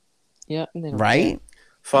 Yeah. Right?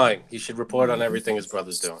 Fine. He should report on everything his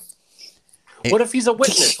brother's doing. What if he's a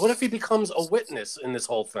witness? What if he becomes a witness in this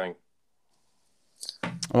whole thing?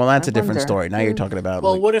 Well, that's a different story. Now you're talking about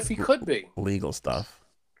what if he could be? Legal stuff.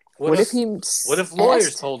 What if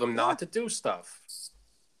lawyers told him not to do stuff?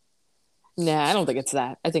 Nah, I don't think it's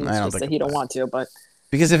that. I think it's just that he don't want to. But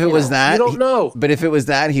because if it was that, you don't know. But if it was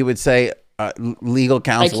that, he would say, "Legal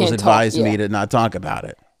counsel has advised me to not talk about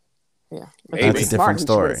it." Yeah, that's a different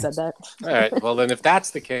story. Said that. All right. Well, then if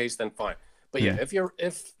that's the case, then fine. But yeah, if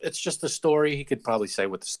it's just a story, he could probably say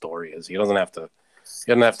what the story is. He doesn't have to.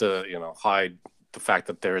 Hide the fact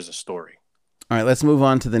that there is a story. All right, let's move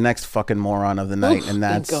on to the next fucking moron of the night, and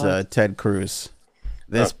that's Ted Cruz.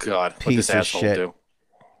 This piece of shit. Do?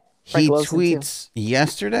 He tweets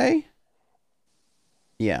yesterday.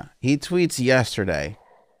 Yeah, he tweets yesterday.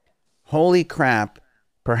 "Holy crap!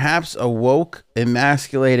 Perhaps a woke,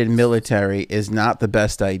 emasculated military is not the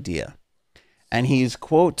best idea." And he's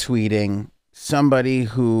quote tweeting somebody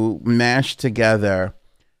who mashed together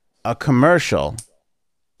a commercial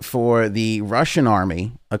for the Russian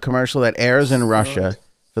army, a commercial that airs in Russia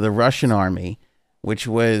for the Russian army, which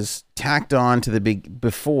was tacked on to the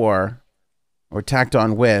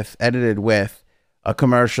edited with a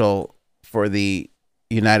commercial for the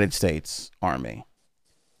United States Army.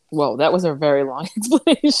 Whoa, that was a very long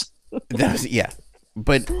explanation.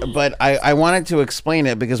 But I wanted to explain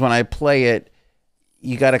it because when I play it,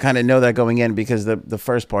 you got to kind of know that going in because the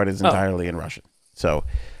first part is entirely in Russian. So.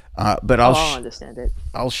 But I'll understand it.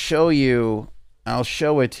 I'll show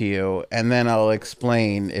it to you, and then I'll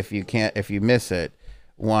explain if you miss it,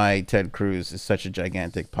 why Ted Cruz is such a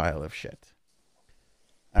gigantic pile of shit.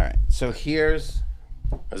 All right, so here's,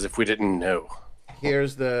 as if we didn't know.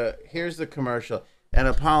 Here's the commercial, and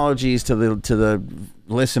apologies to the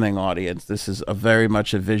listening audience. This is very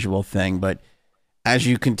much a visual thing, but as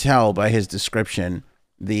you can tell by his description,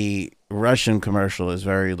 the Russian commercial is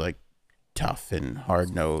very tough and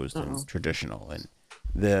hard-nosed and traditional, and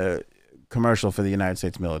the commercial for the United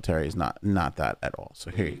States military is not that at all.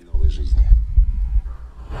 So here you go.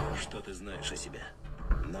 Что ты знаешь о себе?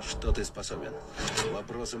 На что ты способен?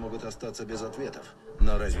 Вопросы могут остаться без ответов.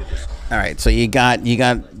 Но разве ты... All right, so you got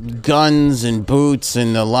guns and boots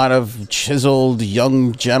and a lot of chiseled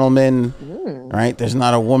young gentlemen. Right? There's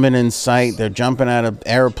not a woman in sight. They're jumping out of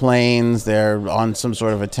airplanes. They're on some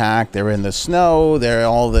sort of attack. They're in the snow. They're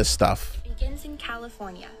all this stuff. Begins in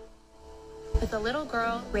California with a little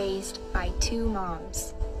girl raised by two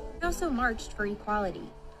moms. I also marched for equality.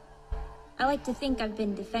 I like to think I've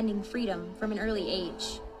been defending freedom from an early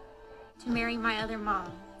age. To marry my other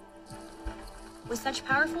mom. With such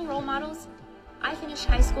powerful role models, I finished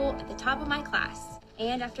high school at the top of my class.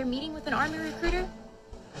 And after meeting with an Army recruiter,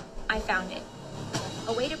 I found it.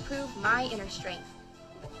 A way to prove my inner strength.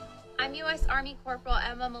 I'm U.S. Army Corporal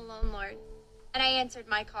Emma Malone Lord, and I answered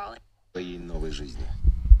my calling.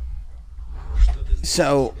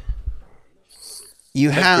 So you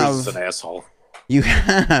have an asshole. You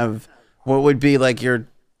have what would be like your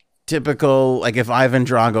typical, like if Ivan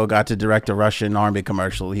Drago got to direct a Russian army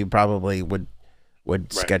commercial, he probably would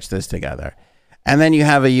sketch this together. And then you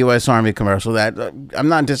have a U.S. Army commercial that I'm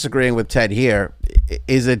not disagreeing with Ted here,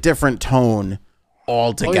 is a different tone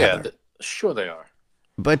altogether. Oh, yeah, sure they are.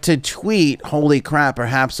 But to tweet, holy crap,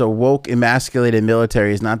 perhaps a woke, emasculated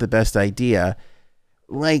military is not the best idea.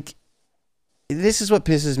 Like, this is what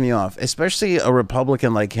pisses me off, especially a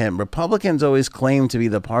Republican like him. Republicans always claim to be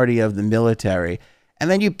the party of the military. And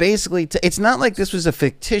then you basically, it's not like this was a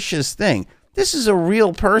fictitious thing. This is a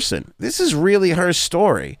real person. This is really her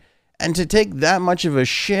story. And to take that much of a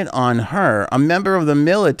shit on her, a member of the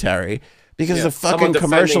military, because the fucking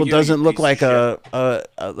commercial doesn't look like a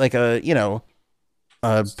you know,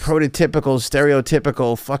 a prototypical,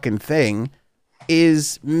 stereotypical fucking thing,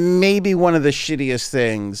 is maybe one of the shittiest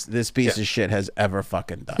things this piece of shit has ever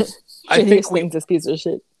fucking done. This piece of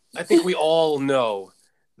shit. I think we all know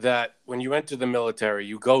that when you enter the military,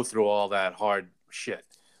 you go through all that hard shit.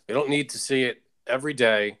 We don't need to see it every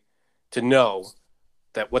day to know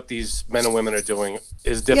that what these men and women are doing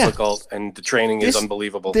is difficult and the training is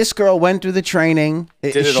unbelievable. This girl went through the training.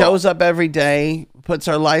 It shows up every day, puts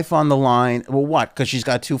her life on the line. Well, what? Because she's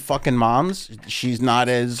got two fucking moms. She's not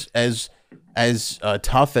as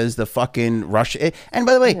tough as the fucking Russia. And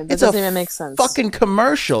by the way, it's doesn't even make sense. Fucking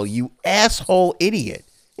commercial, you asshole idiot.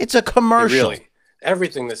 It's a commercial. Really,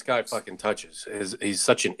 everything this guy fucking touches he's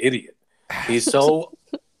such an idiot. He's so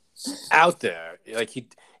out there. Like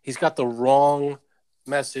he's got the wrong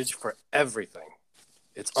message for everything.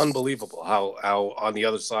 It's unbelievable how on the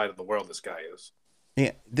other side of the world this guy is.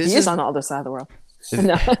 Yeah, he is on the other side of the world.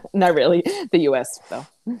 No, not really. The U.S. though.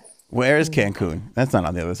 Where is Cancun? That's not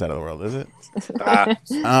on the other side of the world, is it?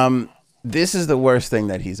 This is the worst thing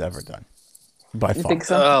that he's ever done, by far. Think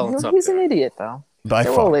so? He's an idiot, though.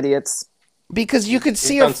 They're all idiots. Because you could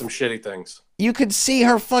see he's done some shitty things. You could see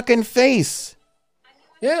her fucking face.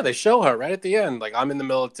 Yeah, they show her right at the end. Like, I'm in the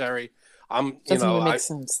military. I've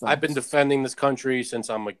been defending this country since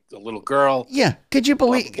I'm a little girl. Yeah, could you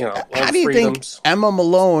believe? How do you think Emma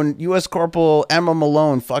Malone, U.S. Corporal Emma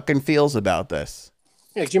Malone, fucking feels about this?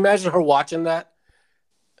 Yeah, could you imagine her watching that,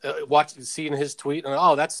 seeing his tweet,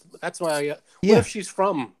 and that's my. What if she's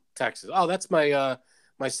from Texas? Oh, that's my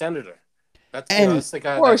my senator. That's the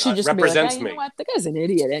guy that represents me. You know what? The guy's an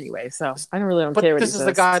idiot anyway, so I don't care what he says. This is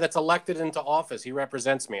the guy that's elected into office. He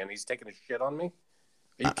represents me, and he's taking a shit on me.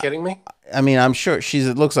 Are you kidding me? I mean, I'm sure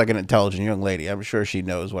it looks like an intelligent young lady. I'm sure she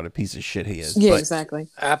knows what a piece of shit he is. Yeah, exactly.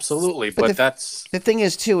 Absolutely. But that's the thing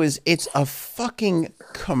is too, is it's a fucking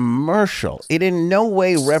commercial. It in no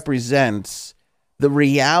way represents the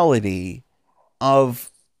reality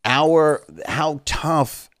of how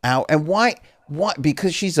tough and why,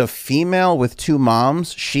 because she's a female with two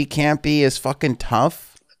moms, she can't be as fucking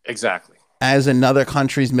tough. Exactly. As another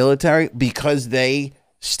country's military, because they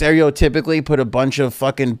stereotypically put a bunch of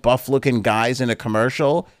fucking buff looking guys in a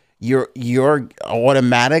commercial, you're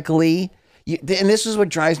automatically and this is what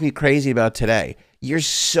drives me crazy about today. You're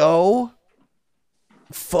so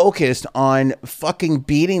focused on fucking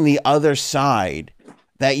beating the other side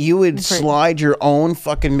that you would slide your own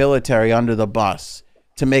fucking military under the bus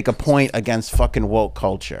to make a point against fucking woke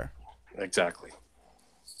culture. Exactly.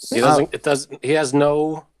 He has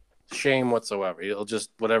no shame whatsoever. He'll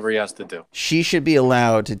just whatever he has to do. She should be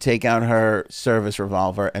allowed to take out her service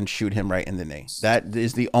revolver and shoot him right in the knee. That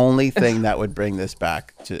is the only thing that would bring this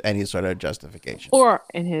back to any sort of justification. Or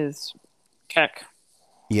in his keck.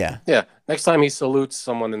 Yeah. Yeah. Next time he salutes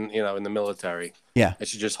someone in the military. Yeah. I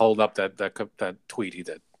should just hold up that tweet he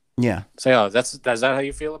did. Yeah. Say, is that how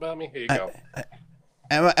you feel about me? Here you go.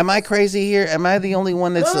 Am I crazy here? Am I the only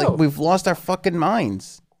one that's like we've lost our fucking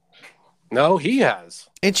minds? No, he has.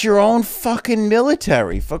 It's your own fucking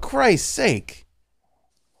military, for Christ's sake.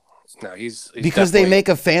 No, he's because they definitely- make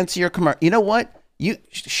a fancier commercial. You know what? You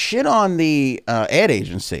shit on the ad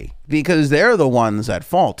agency because they're the ones at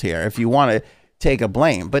fault here. If you want to take a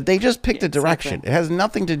blame, but they just picked a direction. exactly. It has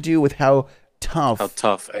nothing to do with how how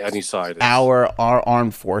tough any side is. our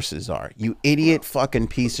armed forces are. You idiot fucking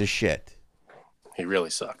piece of shit. He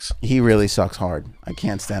really sucks. He really sucks hard. I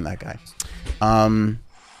can't stand that guy.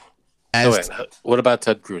 What about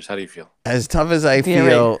Ted Cruz? How do you feel? As tough as I Yeah,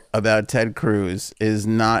 feel about Ted Cruz is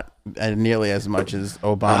not nearly as much as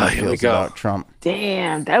Obama Here we feels go. about Trump.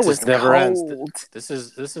 Damn, that was This never ends. cold. This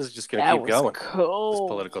is just gonna That keep was going. cold. This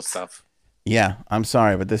political stuff. Yeah, I'm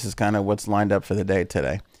sorry, but this is kind of what's lined up for the day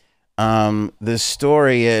today. The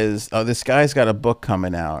story is, this guy's got a book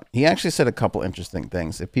coming out. He actually said a couple interesting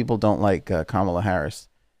things. If people don't like Kamala Harris,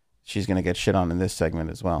 she's going to get shit on in this segment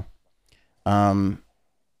as well.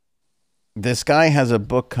 This guy has a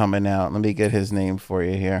book coming out. Let me get his name for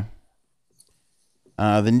you here.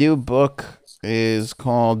 The new book is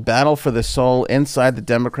called Battle for the Soul, Inside the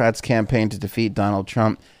Democrats' Campaign to Defeat Donald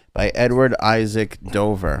Trump by Edward Isaac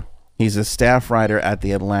Dover. He's a staff writer at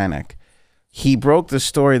The Atlantic. He broke the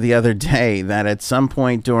story the other day that at some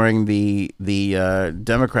point during the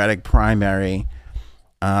Democratic primary,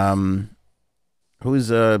 who's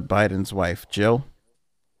Biden's wife? Jill?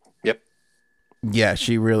 Yep. Yeah,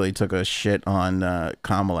 she really took a shit on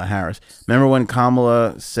Kamala Harris. Remember when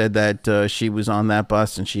Kamala said that she was on that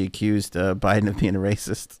bus and she accused Biden of being a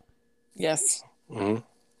racist? Yes.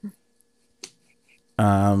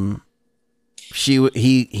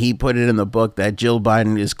 He put it in the book that Jill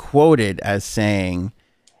Biden is quoted as saying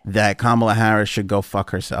that Kamala Harris should go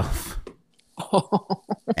fuck herself.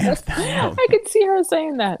 I could see her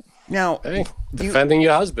saying that. Now, Hey, defending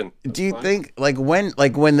your husband. do you think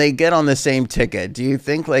when they get on the same ticket, do you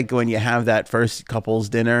think like when you have that first couples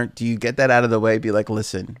dinner, do you get that out of the way? Be like,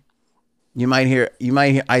 listen, you might hear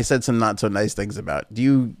I said some not so nice things about. Do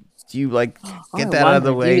you like get that out of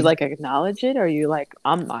the way? Do you like acknowledge it, or are you like,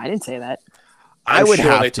 I didn't say that? I would sure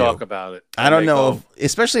have they to talk about it. I don't know,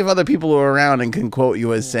 especially if other people are around and can quote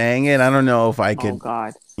you as saying it. I don't know if I could, Oh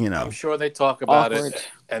God. you know. I'm sure they talk about Awkward. it,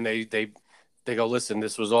 and they go, listen,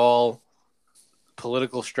 this was all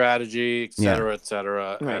political strategy, et cetera, et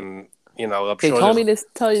cetera. Right. And I'm They sure told me there's to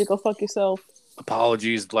tell you to go fuck yourself.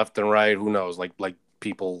 apologies left and right. Who knows? Like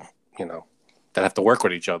people, that have to work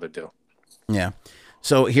with each other do. Yeah.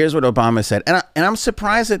 So here's what Obama said, and I'm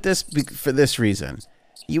surprised at this for this reason.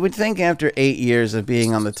 You would think after 8 years of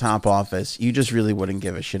being on the top office, you just really wouldn't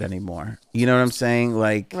give a shit anymore. You know what I'm saying?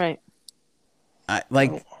 Like, Right.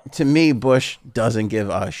 To me, Bush doesn't give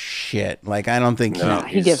a shit. Like, I don't think No.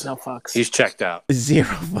 He gives no fucks. He's checked out.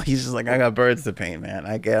 zero. He's just like, I got birds to paint, man.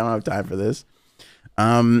 I don't have time for this.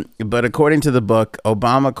 But according to the book,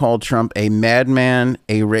 Obama called Trump a madman,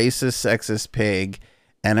 a racist, sexist pig,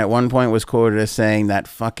 and at one point was quoted as saying that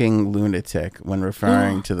fucking lunatic when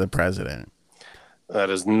referring to the president. That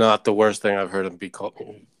is not the worst thing I've heard him be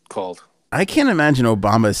called. I can't imagine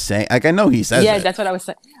Obama saying, like, I know he says Yeah, it. that's what I was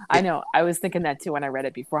saying. I know. I was thinking that too when I read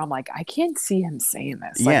it before. I'm like, I can't see him saying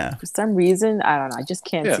this. Like, Yeah. For some reason, I don't know. I just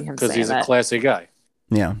can't Yeah, see him because saying he's that. a classy guy.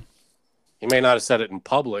 Yeah. He may not have said it in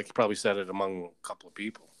public. He probably said it among a couple of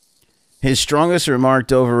people. His strongest remark,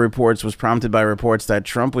 Dover reports, was prompted by reports that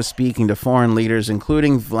Trump was speaking to foreign leaders,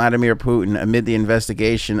 including Vladimir Putin, amid the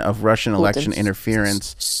investigation of Russian election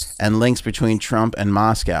interference and links between Trump and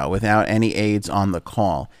Moscow, without any aides on the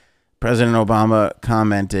call. President Obama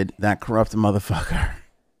commented, "That corrupt motherfucker."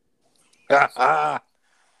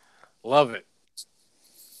 Love it.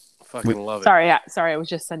 Fucking love it. Sorry. I was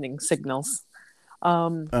just sending signals.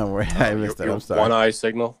 Oh, I missed that. Your I'm sorry. one eye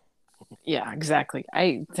signal. Yeah, exactly.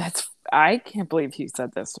 I can't believe he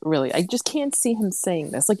said this. Really, I just can't see him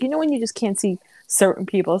saying this. Like, when you just can't see certain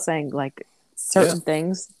people saying like certain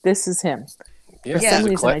things. This is him. Yeah, For some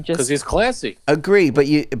reason, because he's classy. Agree, but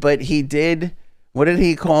he did. What did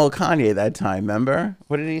he call Kanye that time? Remember?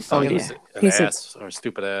 What did he say? Oh, yeah. he was He an said- ass or a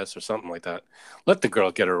stupid ass or something like that. Let the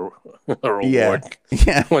girl get her Yeah. reward.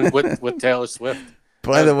 Yeah. with Taylor Swift.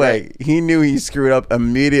 By the way, he knew he screwed up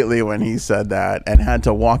immediately when he said that and had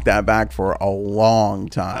to walk that back for a long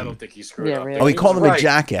time. I don't think he screwed Yeah, up. really. Oh, he called him was a right.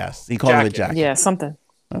 jackass. He called him a Jackass. jackass. Yeah, something.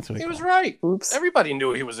 That's what He he was called. right. Oops. Everybody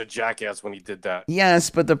knew he was a jackass when he did that. Yes,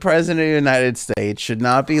 but the president of the United States should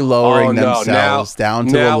not be lowering Oh, no. themselves down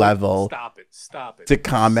to a level Stop it. to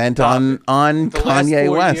comment Stop on it. on The last Kanye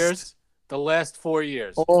 4 West. years, the last 4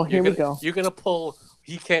 years. Oh, here we you're gonna- go. You're gonna pull.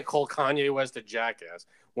 He can't call Kanye West a jackass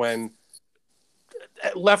when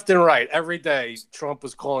left and right every day Trump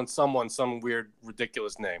was calling someone some weird,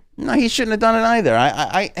 ridiculous name. No, he shouldn't have done it either.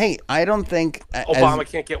 I don't think Obama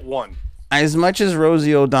can't get one. as much as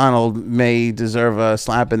Rosie O'Donnell may deserve a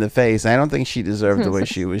slap in the face, I don't think she deserved the way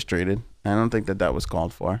she was treated. I don't think that was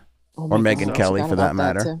called for. Oh Or my Megyn God, I Kelly, forgot for that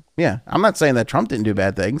about matter. too. Yeah, I'm not saying that Trump didn't do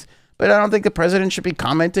bad things, but I don't think the president should be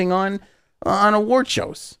commenting on award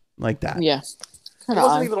shows like that. Yeah. It Kinda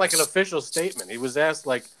wasn't odd. even like an official statement. He was asked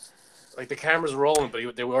like the camera's rolling,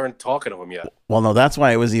 but they weren't talking to him yet. Well, no, that's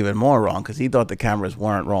why it was even more wrong, because he thought the cameras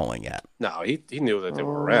weren't rolling yet. No, he knew that they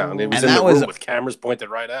were around. He was And in that the was- room with cameras pointed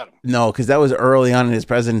right at him. No, because that was early on in his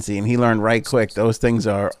presidency, and he learned right quick those things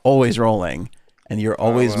are always rolling, and you're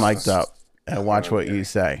always mic'd up. And watch what you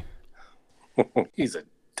say.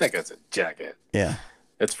 That guy's a jacket. Yeah.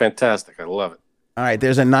 It's fantastic. I love it. All right,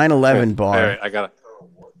 there's a 9/11 bar. All right, I got it.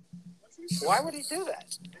 Why would he do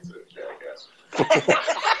that?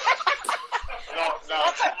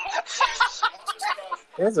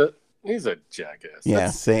 He's a jackass.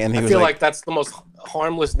 Yeah, and he I was feel like, like that's the most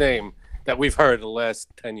harmless name that we've heard in the last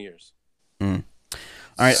 10 years. all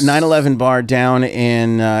right, 9/11 bar down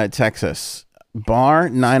in Texas. Bar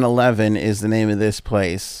 9/11 is the name of this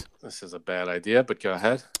place. This is a bad idea, but go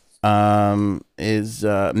ahead. Is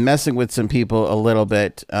messing with some people a little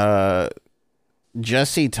bit.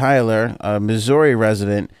 Jesse Tyler, a Missouri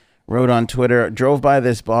resident, wrote on Twitter, drove by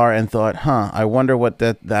this bar and thought, I wonder what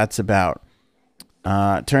that's about.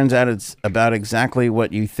 Turns out it's about exactly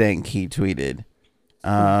what you think, he tweeted.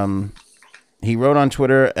 He wrote on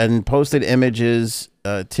Twitter and posted images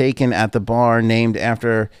taken at the bar named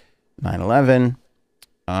after 9/11.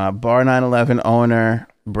 Bar 9/11 owner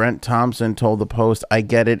Brent Thompson told the Post, I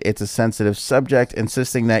get it. It's a sensitive subject,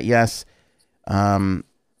 insisting that, yes,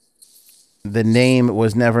 the name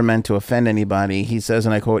was never meant to offend anybody. He says,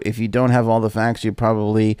 and I quote, if you don't have all the facts, you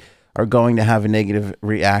probably are going to have a negative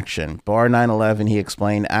reaction. Bar 9/11, he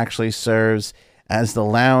explained, actually serves as the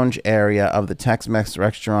lounge area of the Tex-Mex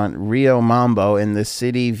restaurant Rio Mambo in the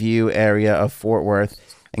City View area of Fort Worth,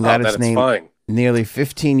 and got its name nearly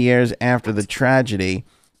 15 years after the tragedy.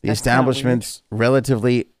 The establishment's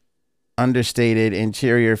relatively understated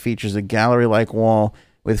interior features a gallery-like wall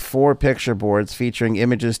with 4 picture boards featuring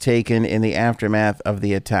images taken in the aftermath of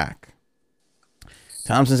the attack.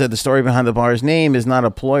 Thompson said the story behind the bar's name is not a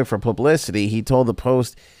ploy for publicity. He told the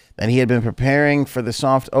Post that he had been preparing for the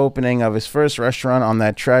soft opening of his first restaurant on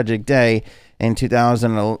that tragic day in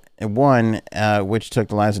 2001, which took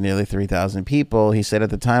the lives of nearly 3,000 people. He said, at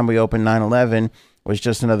the time we opened, 9/11 was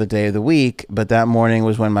just another day of the week, but that morning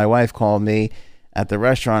was when my wife called me at the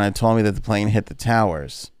restaurant and told me that the plane hit the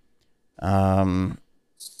towers. Thompson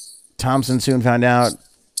soon found out,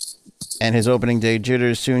 and his opening day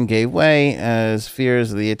jitters soon gave way as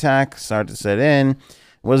fears of the attack started to set in. It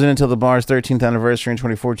wasn't until the bar's 13th anniversary in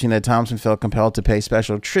 2014 that Thompson felt compelled to pay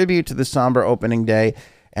special tribute to the somber opening day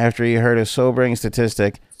after he heard a sobering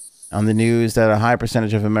statistic on the news that a high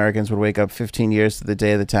percentage of Americans would wake up 15 years to the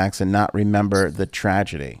day of the attacks and not remember the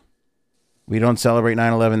tragedy. We don't celebrate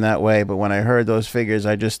 9/11 that way, but when I heard those figures,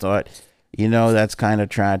 I just thought, that's kind of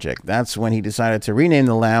tragic. That's when he decided to rename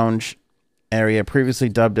the lounge area previously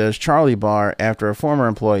dubbed as Charlie Bar after a former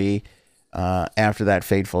employee after that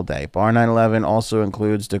fateful day. Bar 9/11 also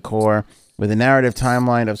includes decor with a narrative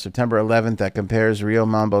timeline of September 11th that compares Rio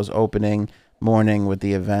Mambo's opening morning with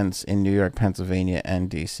the events in New York, Pennsylvania,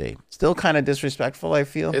 and D.C. Still kind of disrespectful, I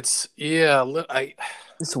feel. It's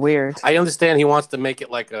weird. I understand he wants to make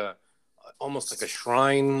it like almost like a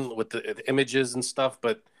shrine with the images and stuff,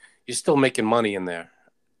 but you're still making money in there.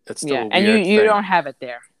 It's still and you don't have it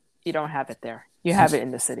there. You don't have it there. You have it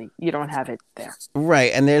in the city. You don't have it there.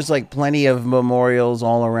 Right, and there's like plenty of memorials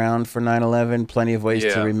all around for 9/11, plenty of ways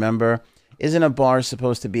to remember. Isn't a bar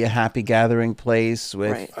supposed to be a happy gathering place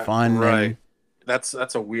with fun? Right.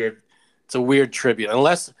 That's a weird tribute.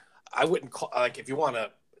 Unless I wouldn't call, like, if you want to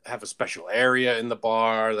have a special area in the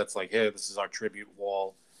bar that's like, hey, this is our tribute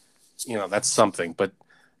wall. That's something. But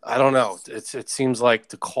I don't know. It seems like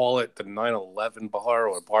to call it the 9/11 bar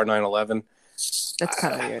or bar 9/11. That's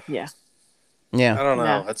kind of weird. Yeah. Yeah. I don't know.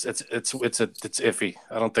 Yeah. It's iffy.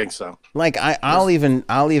 I don't think so. Like I'll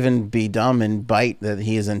even be dumb and bite that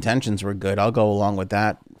his intentions were good. I'll go along with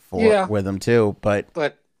that with him too. But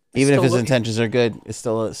even if his intentions are good, it's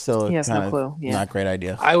still he has no clue. Yeah. Not a great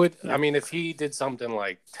idea. I mean, if he did something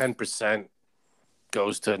like 10%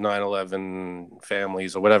 goes to 9/11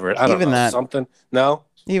 families or whatever, I don't know. That, something. No.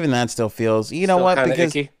 Even that still feels. You know what?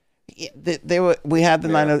 Because icky. We had the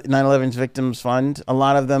 9/11 victims fund. A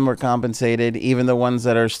lot of them were compensated, even the ones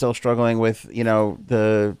that are still struggling with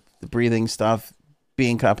the breathing stuff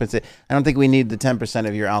being compensated. I don't think we need the 10%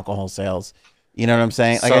 of your alcohol sales. You know what I'm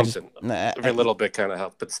saying? Like every little bit kind of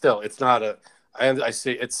helps, but still, it's not a. I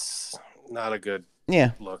see. It's not a good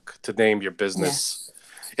look to name your business.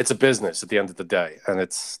 it's a business at the end of the day, and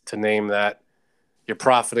it's to name that you're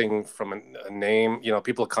profiting from a name. You know,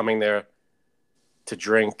 people are coming there to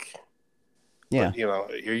drink. Yeah. But, you know,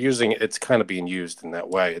 you're using it's kind of being used in that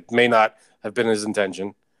way. It may not have been his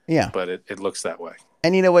intention. Yeah. But it looks that way.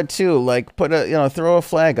 And you know what, too? Like, throw a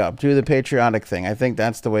flag up, do the patriotic thing. I think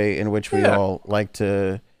that's the way in which we all like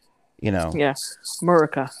to, Yeah.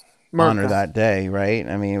 Murica. honor that day, right?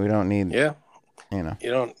 I mean, we don't need, Yeah. you know. You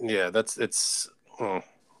don't. Yeah,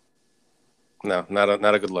 no,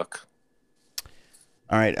 not a good look.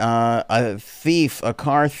 All right. A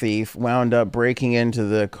car thief, wound up breaking into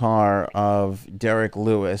the car of Derek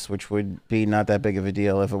Lewis, which would be not that big of a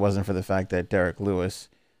deal if it wasn't for the fact that Derek Lewis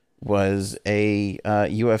was a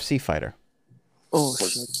UFC fighter. Oh,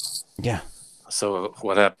 shit. Yeah. So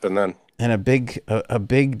what happened then? And a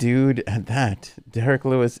big dude at that. Derek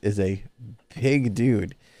Lewis is a big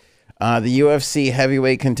dude. The UFC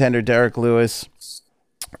heavyweight contender Derek Lewis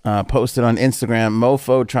posted on Instagram,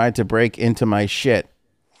 "Mofo tried to break into my shit."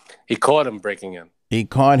 He caught him breaking in. He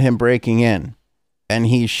caught him breaking in, and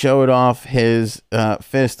he showed off his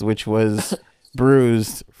fist, which was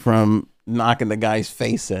bruised from knocking the guy's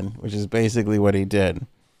face in, which is basically what he did.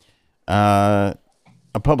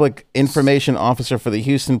 A public information officer for the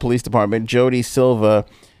Houston Police Department, Jody Silva,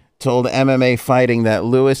 told MMA Fighting that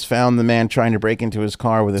Lewis found the man trying to break into his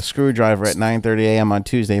car with a screwdriver at 9:30 a.m. on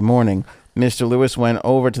Tuesday morning. Mr. Lewis went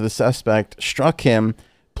over to the suspect, struck him,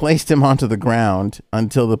 placed him onto the ground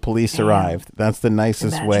until the police arrived. That's the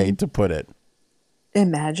nicest way to put it.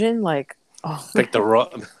 Imagine, like, Picked the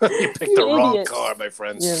wrong. You picked the wrong Idiot. car, my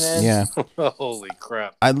friends. Yeah, man. Yeah. Holy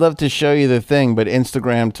crap! I'd love to show you the thing, but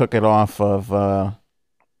Instagram took it off of,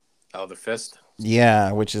 Oh, the fist.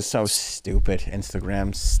 yeah, which is so stupid.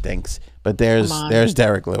 Instagram stinks. But there's Come on.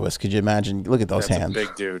 Derek Lewis. Could you imagine? Look at those That's hands. a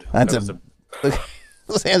big dude. That's That a, was look,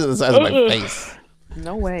 those hands are the size of my face.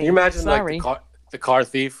 No way. Can you imagine Sorry. like the car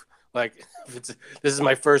thief? Like, this is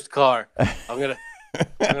my first car. I'm gonna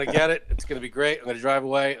get it. It's gonna be great. I'm gonna drive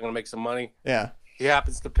away. I'm gonna make some money. Yeah. He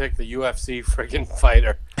happens to pick the UFC friggin'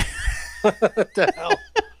 fighter. What the hell?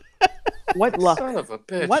 What luck? Son of a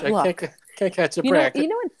bitch! What luck? Can't catch a You know, break.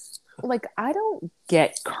 it's like, I don't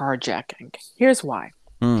get carjacking. Here's why.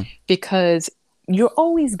 Hmm. Because you're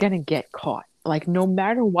always gonna get caught. Like, no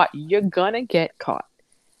matter what, you're gonna get caught.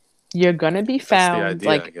 You're gonna be That's found. the idea,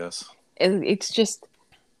 like, I guess. it's just,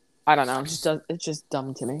 I don't know. It's just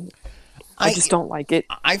dumb to me. I just don't like it.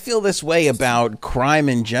 I feel this way about crime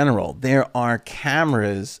in general. There are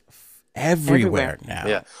cameras everywhere now.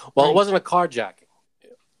 Yeah. Well, it wasn't a carjacking.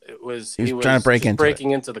 It was He was trying to break just into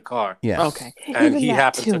breaking into the car. Yeah. Okay. And Even he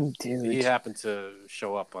that happened too, dude. He happened to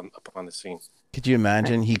show up on the scene. Could you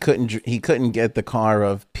imagine? He couldn't get the car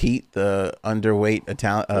of Pete, the underweight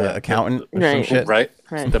accountant, or some Right. shit. Right?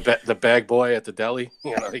 Right. The bag boy at the deli.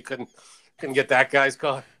 You know, he couldn't get that guy's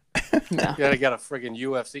car. No. You gotta get a friggin'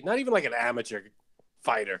 UFC. Not even like an amateur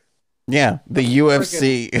fighter. Yeah, the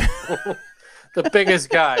UFC. The biggest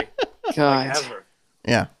guy God. ever.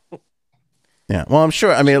 Yeah. Yeah. Well, I'm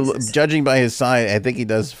sure. I mean, judging by his size, I think he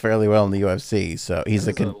does fairly well in the UFC. So he's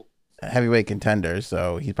a heavyweight contender.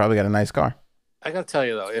 So he's probably got a nice car. I gotta tell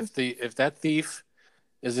you though, if that thief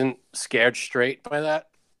isn't scared straight by that,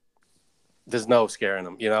 there's no scaring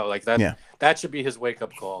him. You know, like that. Yeah. That should be his wake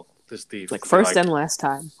up call. This thief, Like, first and last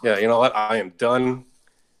time. yeah. You know what? I am done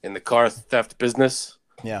in the car theft business.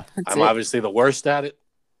 Yeah. That's I'm it. obviously the worst at it,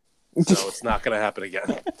 so it's not gonna happen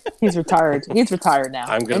again. He's retired. He's retired now.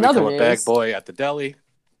 I'm gonna In become other a bag news- boy at the deli.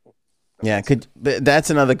 Yeah. But that's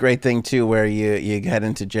another great thing too, where you head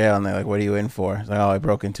into jail and they're like, "What are you in for?" It's like, "Oh, I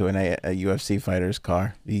broke into a UFC fighter's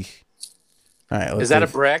car." Eek. All right. Is that a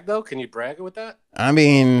brag though? Can you brag with that? I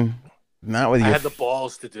mean, not with I your had the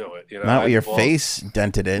balls to do it. You know, I not had with your the balls. face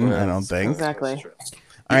dented in. Yeah, I don't think. Exactly. That's true.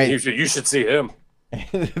 All right. You should see him.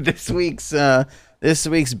 this week's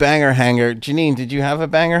banger hanger. Janine, did you have a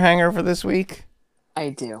banger hanger for this week? I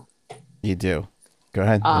do. You do. Go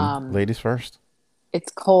ahead. Ladies first.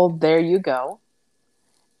 It's called There You Go.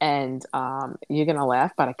 And you're going to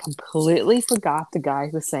laugh, but I completely forgot the guy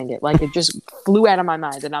who sang it. Like, it just flew out of my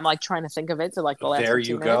mind. And I'm, like, trying to think of it to, like, the last There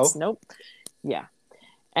 15 You Go? minutes. Nope. Yeah.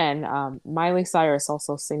 And Miley Cyrus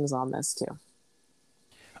also sings on this, too.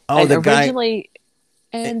 Oh, and the guy. originally,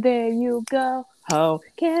 and there you go. Ho,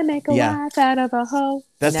 can't make a Yeah. wife out of a hoe.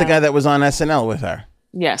 That's the No. guy that was on SNL with her.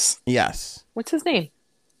 Yes. Yes. What's his name?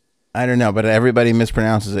 I don't know, but everybody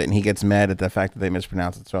mispronounces it, and he gets mad at the fact that they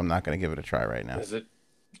mispronounce it. So I'm not going to give it a try right now. Is it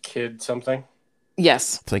Kid something?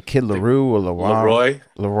 Yes. It's like Kid Larue or Leroy.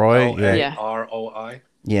 Leroy. Yeah. Yeah. Leroy.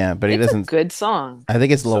 Yeah, but he It's doesn't. a good song. I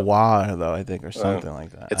think it's Leroy though. I think or something like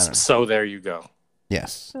that. I don't know. It's So There You Go.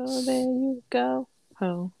 Yes. So there you go.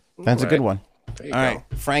 Oh. That's a good one. There you All go. right,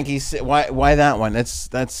 Frankie, why that one?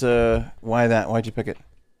 Why'd you pick it?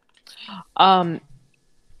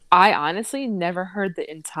 I honestly never heard the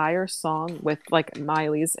entire song with like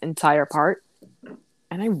Miley's entire part,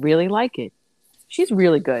 and I really like it. She's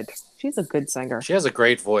really good. She's a good singer. She has a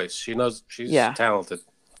great voice. She knows she's Yeah. talented.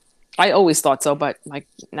 I always thought so, but like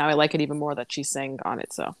now I like it even more that she sang on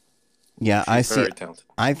it. So Yeah, I She's see. very talented.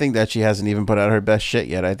 I think that she hasn't even put out her best shit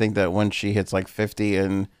yet. I think that when she hits like 50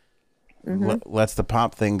 and lets the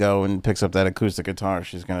pop thing go and picks up that acoustic guitar,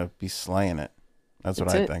 she's gonna be slaying it. That's what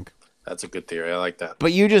That's I it. think. That's a good theory. I like that.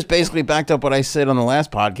 But you just basically backed up what I said on the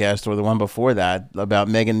last podcast or the one before that about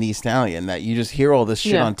Megan Thee Stallion, that you just hear all this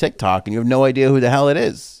shit Yeah. on TikTok and you have no idea who the hell it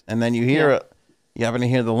is. And then you hear Yeah. it, you happen to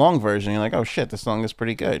hear the long version, you're like, oh shit, this song is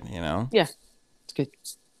pretty good, you know? yeah, it's good.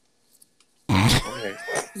 Okay.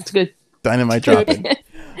 It's good. Dynamite dropping. All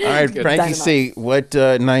right, Good. Frankie Dynamite. C., what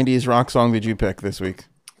 90s rock song did you pick this week?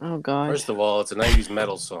 Oh God, First of all, it's a 90s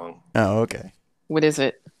metal song, Oh, okay. what is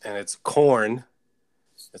it? and it's Korn.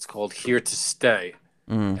 It's called Here to Stay.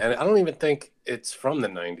 Mm. And I don't even think it's from the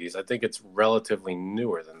 90s. I think it's relatively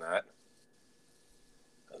newer than that.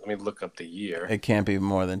 Let me look up the year. It can't be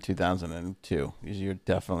more than 2002. You're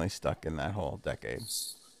definitely stuck in that whole decade.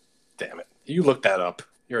 Damn it. You looked that up.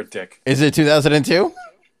 You're a dick. Is it 2002?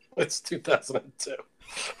 It's 2002.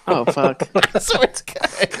 Oh fuck. So it's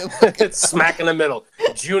It's smack in the middle.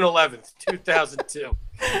 June 11th, 2002.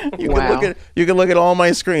 Wow. You can look at all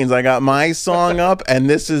my screens. I got my song up, and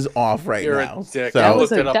this is off right You're now. a dick. So, I That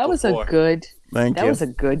was looked it up that was a before. good. thank That you. was a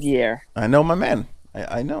good year. I know my man.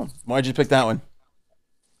 I know. Why'd you pick that one?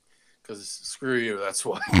 Because screw you, that's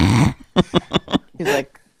why. He's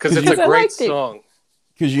like, Because it's Because a I great liked it. song.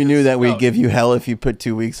 Because you knew that we'd No. give you hell if you put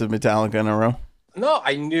 2 weeks of Metallica in a row. No,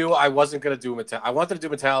 I knew I wasn't going to do Metallica. I wanted to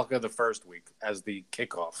do Metallica the first week as the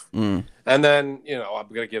kickoff. Mm. And then, I'm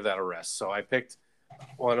going to give that a rest. So I picked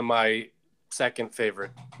one of my second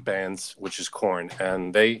favorite bands, which is Korn.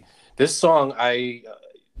 And this song,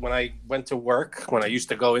 when I went to work, when I used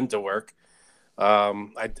to go into work,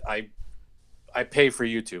 I pay for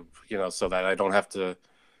YouTube, so that I don't have to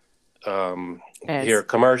Ads. hear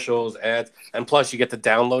commercials, ads. And plus you get to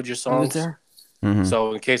download your songs. loser. Mhm.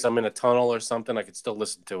 So in case I'm in a tunnel or something, I could still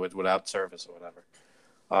listen to it without service or whatever.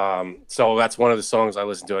 So that's one of the songs I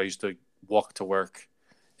listen to. I used to walk to work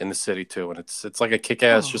in the city too, and it's like a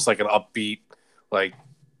kick-ass, Oh. just like an upbeat, like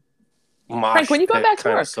mosh Frank, when you go pit back to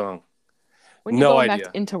kind work? of song. When you No go idea.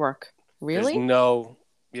 back into work, really?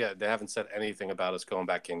 They haven't said anything about us going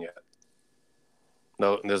back in yet.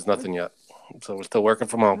 No, there's nothing yet. So we're still working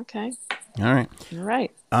from home. Okay. All right. All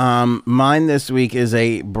right. Mine this week is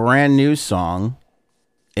a brand new song.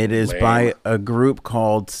 It is Lame. by a group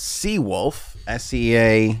called Seawolf,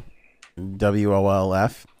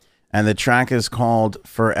 SEAWOLF, and the track is called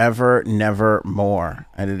Forever Never More.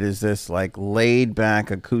 And it is this like laid back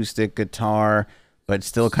acoustic guitar, but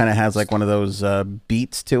still kind of has like one of those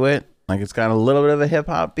beats to it. Like it's got a little bit of a hip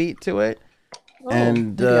hop beat to it. Oh,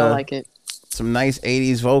 And, maybe I like it. Some nice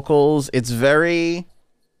 80s vocals. It's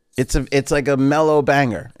like a mellow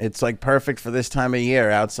banger. It's like perfect for this time of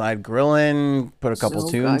year. Outside grilling, put a couple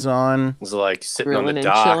So tunes good. on. It's like sitting on Grilling the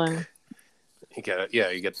and dock. chilling.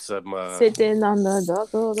 You get some Sitting on the dock.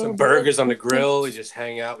 some burgers on the grill. You just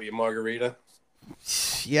hang out with your margarita.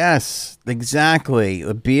 Yes, exactly.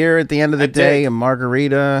 A beer at the end of the I day, dig. a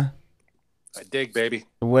margarita, I dig, baby.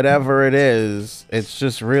 whatever it is. It's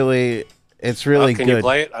just really, it's really Can good. you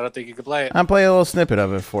play it? I don't think you can play it. I'll play a little snippet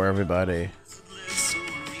of it for everybody.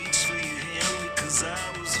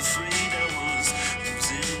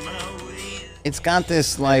 It's got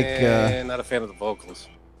this like, Not a fan of the vocals.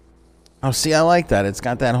 oh, see, I like that. It's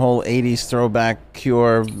got that whole 80s throwback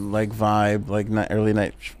Cure like vibe, like early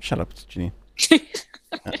night. Shut up, Janine.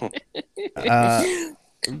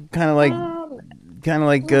 Kind of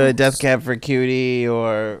like Death Cab for Cutie,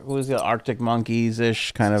 or who was the Arctic Monkeys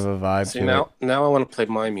ish kind of a vibe See, to now I want to play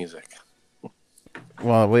my music. it.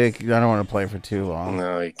 Well, I don't want to play for too long.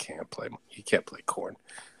 No, you can't play. You can't play Korn.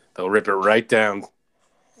 They'll rip it right down.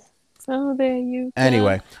 So there you go.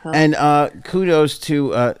 Anyway, Huh. and kudos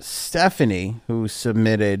to Stephanie, who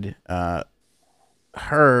submitted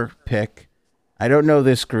her pick. I don't know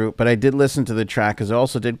this group, but I did listen to the track because it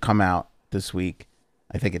also did come out this week.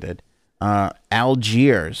 I think it did.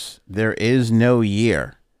 Algiers, There Is No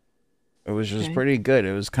Year. It was just Okay. pretty good.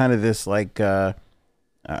 It was kind of this like I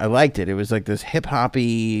liked it. It was like this hip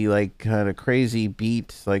hoppy, like kind of crazy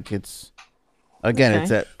beat. Like it's again, Okay. it's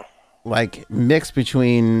that like mix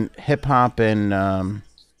between hip hop and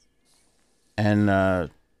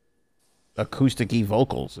acoustic-y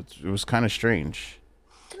vocals. It was kind of strange.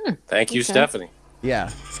 Thank you, Okay. Stephanie. Yeah.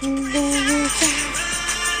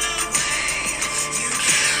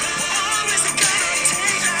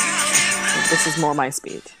 This is more my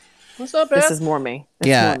speed. It's not bad. This is more me. It's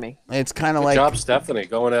Yeah. more me. It's kind of Good like job, Stephanie,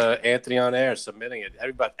 going to Anthony on air, submitting it.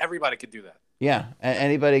 Everybody could do that. yeah.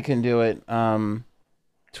 Anybody can do it.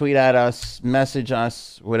 Tweet at us, message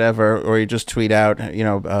us, whatever, or you just tweet out.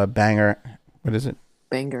 Banger. What is it?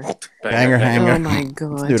 Banger. Banger hanger. Oh my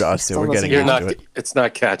god. Let's do it, us two. Still We're getting doesn't You're into not. it. It's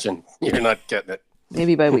not catching. You're not getting it.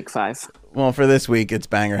 Maybe by week 5. Well, for this week, it's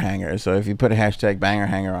banger hanger. So if you put a hashtag banger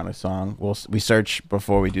hanger on a song, we search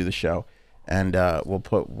before we do the show, and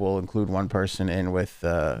we'll include one person in with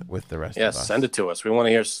the rest of Yes, us. send it to us. We want to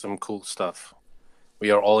hear some cool stuff. We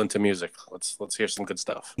are all into music. Let's hear some good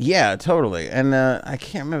stuff. Yeah, totally. And I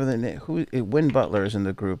can't remember the name. Win Butler is in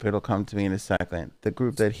the group. It'll come to me in a second. The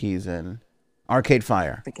group that he's in, Arcade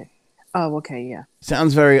Fire. Okay. Oh, okay, yeah.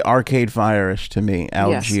 Sounds very Arcade Fire-ish to me.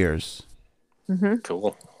 Algiers.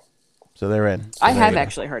 Cool. So they're in. So I there have you go.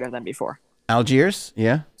 actually heard of them before. Algiers.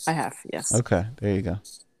 Yeah. I have, yes. Okay. There you go.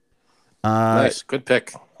 Nice. Good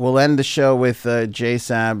pick. We'll end the show with J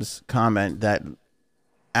Sab's comment that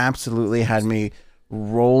absolutely had me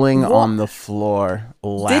rolling What? on the floor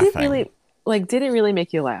laughing. Did it really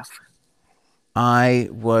make you laugh? I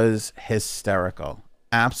was hysterical.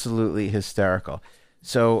 Absolutely hysterical.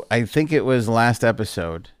 So I think it was last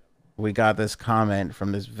episode we got this comment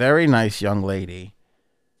from this very nice young lady.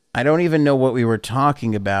 I don't even know what we were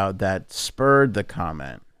talking about that spurred the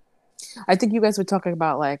comment. I think you guys were talking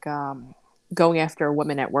about like going after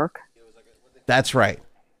women at work. That's right.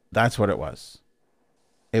 That's what it was.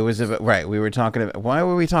 It was about, right. We were talking about, why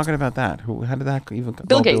were we talking about that? How did that even go?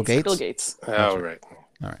 Bill Oh, Gates. Bill Gates. All right.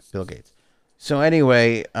 All right. Bill Gates. So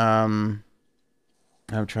anyway, I'm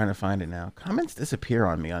trying to find it now. Comments disappear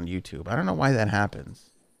on me on YouTube. I don't know why that happens.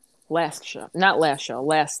 Last show. Not last show.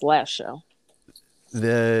 Last show. Was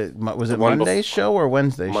it one Monday's show or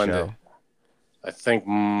Wednesday's Monday. show? I think.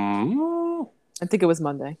 I think it was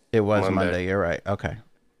Monday. It was Monday. Monday. You're right. Okay.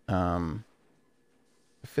 I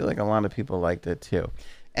feel like a lot of people liked it too.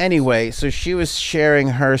 Anyway, so she was sharing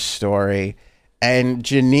her story, and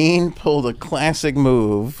Janine pulled a classic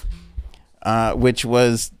move, which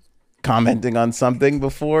was commenting on something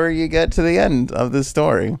before you get to the end of the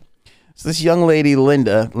story. So this young lady,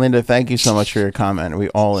 Linda, thank you so much for your comment. We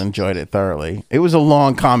all enjoyed it thoroughly. It was a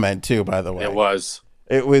long comment too, by the way. It was.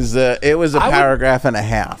 It was a paragraph and a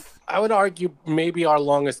half. I would argue maybe our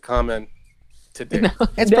longest comment today.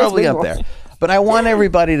 It's That's probably been up more. there. But I want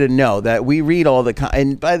everybody to know that we read all the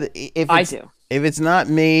and by the I do. If it's not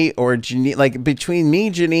me or Janine, like between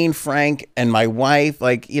me, Janine, Frank, and my wife,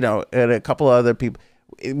 like and a couple of other people,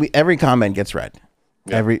 every comment gets read.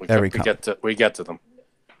 Yeah, every we comment. get to them.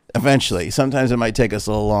 Eventually, sometimes it might take us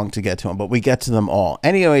a little long to get to them, but we get to them all.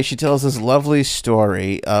 Anyway, she tells this lovely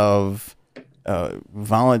story of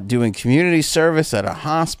doing community service at a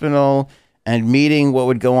hospital and meeting what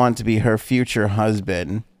would go on to be her future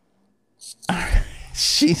husband.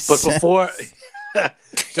 But before,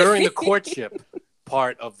 during the courtship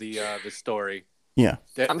part of the story, yeah,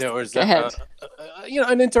 there was Go ahead.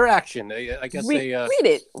 an interaction. I guess Read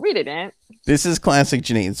it, Aunt. this is classic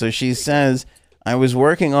Janine. So she says, I was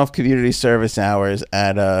working off community service hours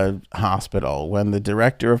at a hospital when the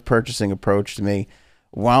director of purchasing approached me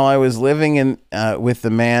while I was living in with the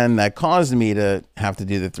man that caused me to have to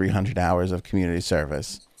do the 300 hours of community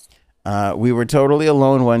service. We were totally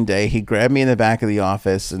alone one day. He grabbed me in the back of the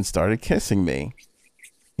office and started kissing me.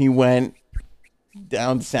 He went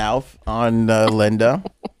down south on Linda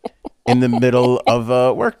in the middle of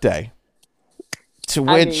a workday. To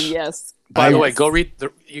which, Yes. By the way, go read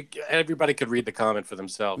everybody could read the comment for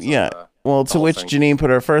themselves. yeah. Well, to whole which thing. Janine put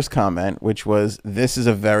her first comment, which was, "This is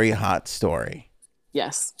a very hot story."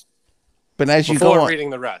 Yes. But as you Before go on,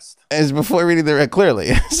 reading the rest. before reading the clearly,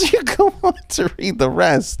 as you go on to read the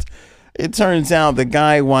rest, it turns out the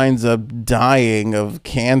guy winds up dying of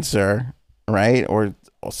cancer, right, or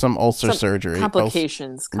some ulcer surgery,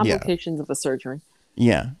 Complications of the surgery.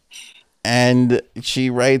 Yeah, and she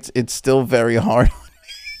writes, "It's still very hard."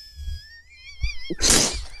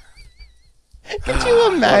 Could you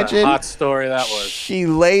What a imagine? hot story that was. She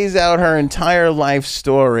lays out her entire life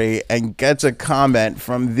story and gets a comment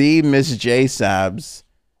from the Miss J Sabs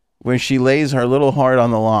where she lays her little heart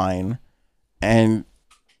on the line, and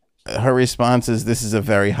her response is, "This is a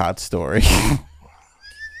very hot story."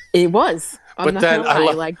 It was. I'm But not then gonna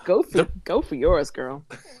I lie. lo- Go for yours, girl.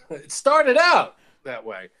 It started out that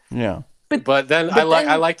way, Yeah. but then but then-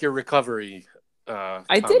 I like your recovery.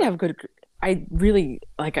 I did have good. I really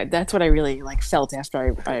that's what I really felt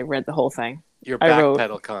after I read the whole thing. your I wrote-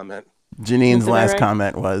 backpedal comment. Janine's Is that last right?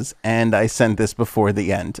 comment was, and I sent this before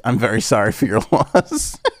the end. I'm very sorry for your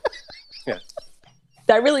loss.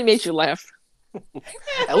 That really makes you laugh.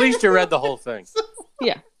 At least you read the whole thing.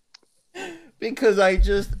 Yeah. because I've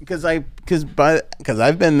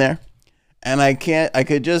been there, and I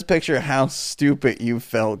could just picture how stupid you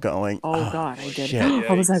felt going. Oh God, I did. shit.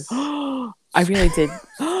 I was like, I really did.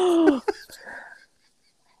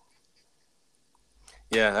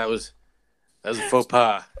 Yeah, that was a faux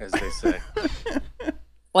pas, as they say.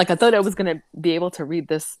 Like I thought I was gonna be able to read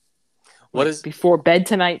this What is before bed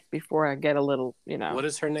tonight, before I get a little, what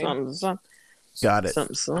is her name? Got it.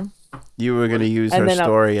 Something. You were going to use And her then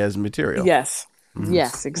story as material. Yes.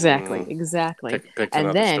 Yes, exactly. Exactly. Picked And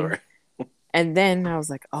another then story. and then I was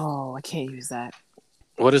like, oh, I can't use that.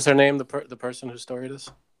 What is her name? The person whose story it is.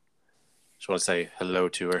 Just want to say hello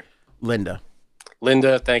to her, Linda.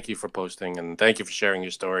 Linda. Thank you for posting and thank you for sharing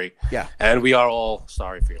your story. Yeah. And we are all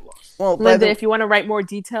sorry for your loss. Well, by Linda, the- if you want to write more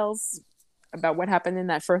details about what happened in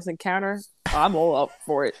that first encounter, I'm all up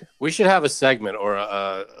for it. We should have a segment or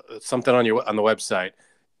something on the website,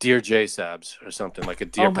 Dear J Sabs or something like a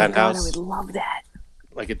Dear Oh my God, I Penthouse, would love that.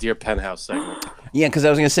 like a Dear Penthouse segment. yeah, because I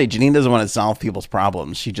was going to say, Janine doesn't want to solve people's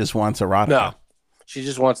problems. She just wants erotica. No, she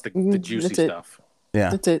just wants the juicy That's it. stuff. Yeah.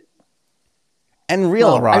 That's it. And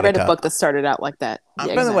real erotica. I read a book that started out like that.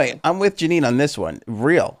 Yeah, By the way, exactly. I'm with Janine on this one.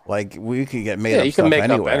 Real. Like, we could get made Yeah, up you stuff can make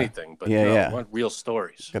anywhere. up anything, but Yeah, no, yeah. I want real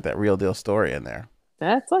stories. Got that real deal story in there.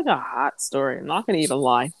 That's like a hot story. I'm not going to even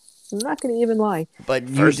lie. But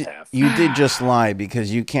you First did, half. you did just lie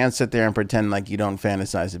because you can't sit there and pretend like you don't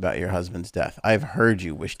fantasize about your husband's death. I've heard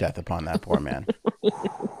you wish death upon that poor man.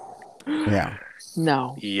 Yeah.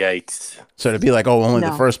 No. Yikes! So to be like, oh, only the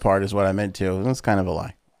No. first part is what I meant to, that's kind of a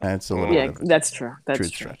lie. That's a little Yeah, bit of a that's true. That's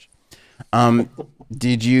truth true. stretch.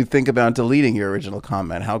 Did you think about deleting your original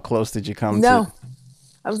comment? How close did you come No. to?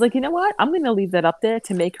 I was like, you know what? I'm going to leave that up there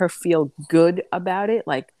to make her feel good about it.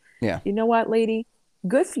 Like, Yeah. you know what, lady?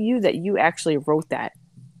 Good for you that you actually wrote that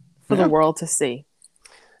for Yeah. the world to see.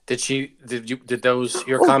 Did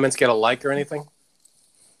your comments get a like or anything?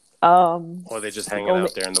 Um, Or are they just hanging only-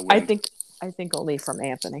 out there in the wind? I think only from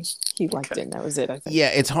Anthony. He liked it, and that was it. I think. Yeah,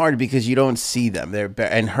 it's hard because you don't see them.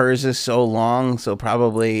 And hers is so long, so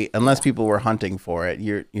probably unless people were hunting for it,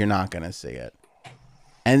 you're not going to see it.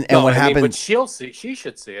 And No, what I mean, happens? but she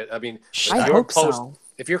should see it. I mean, if I your hope so.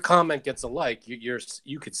 If your comment gets a like,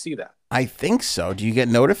 you could see that. I think so. Do you get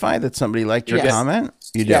notified that somebody liked your Yes. comment?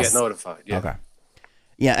 You do. You Yes. get notified. Yeah. Okay.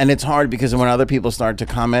 Yeah, and it's hard because when other people start to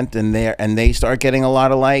comment and they start getting a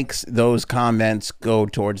lot of likes, those comments go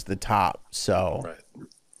towards the top. So, Right.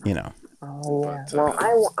 you know. Oh, But,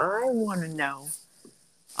 well, I want to know.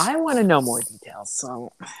 I want to know more details.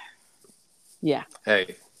 So, yeah, Hey,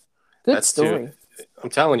 good that's story.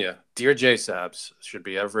 I'm telling you, Dear J Sabs should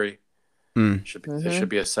be Mm. There should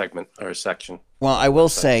be a segment or a section. Well, I will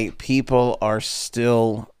say people are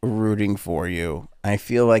still rooting for you. I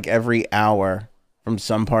feel like every hour from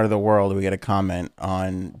some part of the world we get a comment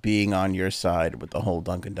on being on your side with the whole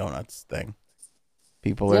Dunkin' Donuts thing.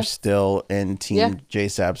 People Yeah. are still in Team Yeah.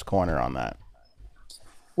 JSAB's corner on that.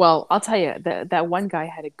 Well, I'll tell you that one guy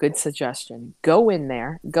had a good suggestion. Go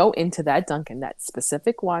into that Dunkin', that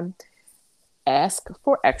specific one. Ask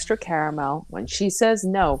for extra caramel. When she says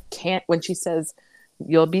no, when she says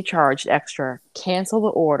you'll be charged extra, cancel the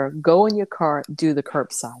order, go in your car, do the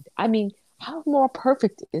curbside. I mean, how more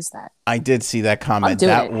perfect is that? I did see that comment. doing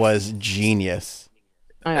That it. was genius.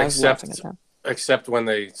 I was Except- laughing at them. Except when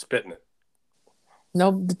they spit in it.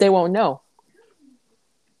 No, they won't know.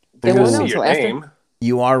 They They won't will know see until your after. name.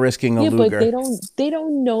 You are risking a Yeah, luger. but they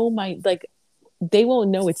don't know my they won't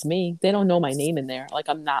know it's me. They don't know my name in there. Like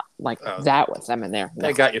I'm not like Oh. that with them in there. No.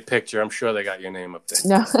 They got your picture. I'm sure they got your name up there.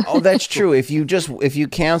 No. Oh, that's true. If you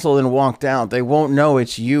canceled and walked out, they won't know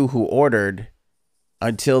it's you who ordered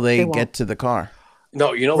until they They won't. get to the car.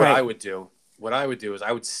 No, you know what Right. I would do? What I would do is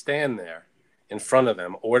I would stand there in front of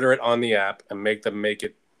them, order it on the app, and make them make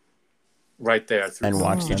it right there. And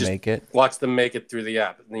watch You them just make it. Watch them make it through the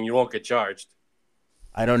app, and then you won't get charged.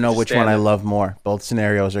 I don't know Just which stand one I there. love more. Both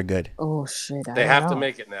scenarios are good. Oh shit. I They don't have to know.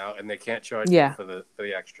 make it now, and they can't charge Yeah. you for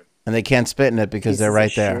the extra. And they can't spit in it because they're Pieces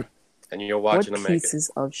right of there. shit. And you're What watching them make it.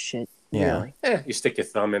 pieces of shit? Yeah. Really? Yeah, you stick your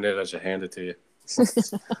thumb in it as you hand it to you.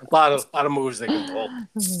 a lot of moves they can pull.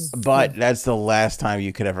 But that's the last time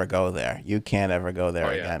you could ever go there. You can't ever go there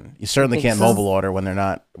Oh, yeah. again. You certainly think can't so? mobile order when you're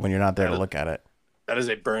not there to look at it. That is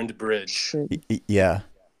a burned bridge. Shit. Yeah. You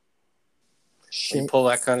Shit. pull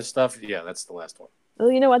that kind of stuff, yeah, that's the last one.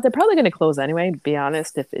 Well, you know what? They're probably going to close anyway. Be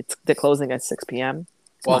honest, if they're closing at 6 p.m.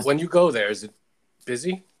 Well, on. when you go there, is it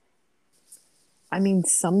busy? I mean,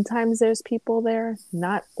 sometimes there's people there,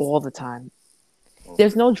 not all the time.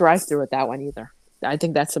 There's no drive-through at that one either. I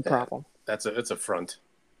think that's the problem. It's a front.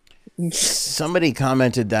 Somebody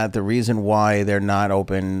commented that the reason why they're not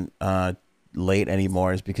open late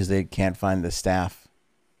anymore is because they can't find the staff,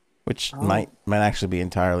 which might actually be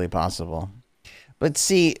entirely possible. But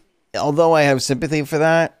see, although I have sympathy for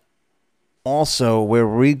that, also where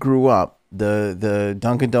we grew up, the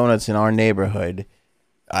Dunkin' Donuts in our neighborhood,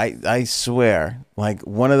 I swear, like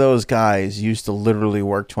one of those guys used to literally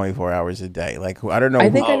work 24 hours a day. Like I don't know. I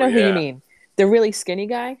think I know who you mean. The really skinny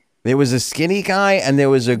guy. There was a skinny guy and there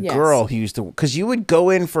was a girl who used to, because you would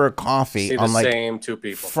go in for a coffee on like same two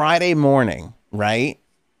people Friday morning, right?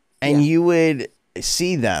 And you would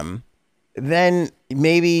see them. Then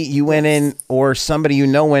maybe you went in, or somebody you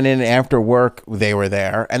know went in after work. They were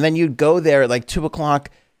there, and then you'd go there at like 2:00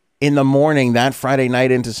 in the morning that Friday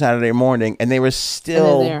night into Saturday morning, and they were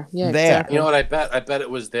still there. Yeah, exactly. You know what? I bet it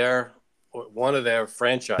was one of their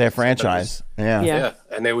franchise. Their franchise. Yeah.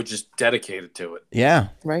 And they were just dedicated to it. Yeah.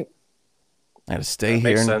 Right. I had to stay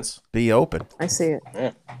here and be open. I see it.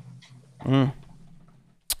 Yeah.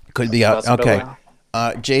 Could be out. Okay.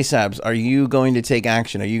 J-Sabs, are you going to take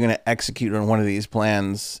action? Are you going to execute on one of these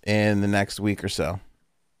plans in the next week or so?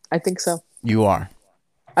 I think so. You are?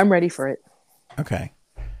 I'm ready for it. Okay.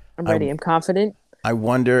 I'm ready. I'm confident. I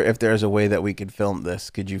wonder if there's a way that we could film this.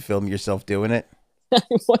 Could you film yourself doing it? I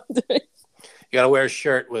wonder. You got to wear a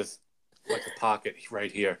shirt with like a pocket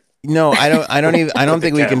right here. No, I don't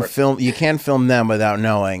think we can film. You can't film them without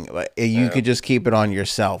knowing. You could just keep it on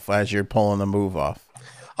yourself as you're pulling the move off.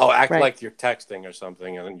 Oh, act like you're texting or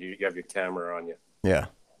something, and then you have your camera on you. Yeah.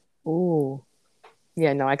 Ooh.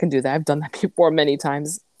 Yeah, no, I can do that. I've done that before many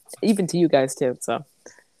times, even to you guys too. So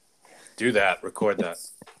do that. Record that.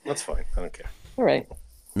 That's fine. I don't care. All right.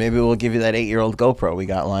 Maybe we'll give you that 8-year-old GoPro we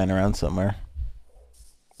got lying around somewhere.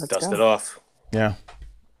 Dust it off. Yeah.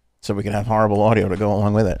 So we can have horrible audio to go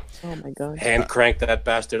along with it. Oh my god. Hand crank that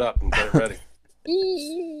bastard up and get it ready.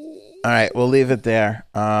 All right, we'll leave it there.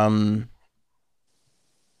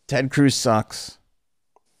 Ted Cruz sucks.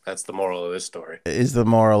 That's the moral of this story. Is the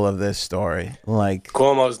moral of this story. Like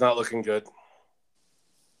Cuomo's not looking good.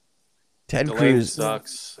 Ted Delaney Cruz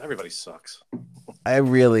sucks. Everybody sucks. I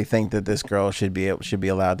really think that this girl should be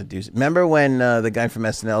allowed to do. Remember when the guy from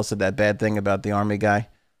SNL said that bad thing about the army guy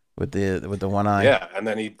with the one eye? Yeah, and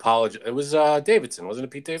then he apologized. It was Davidson, wasn't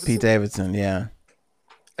it? Pete Davidson. Pete Davidson, yeah.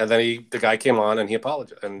 And then the guy came on and he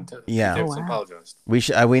apologized. And Pete Davidson apologized.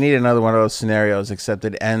 We need another one of those scenarios, except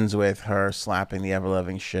it ends with her slapping the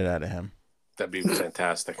ever-loving shit out of him. That'd be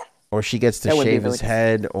fantastic. Or she gets to shave his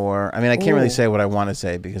head, or I mean, I can't really say what I want to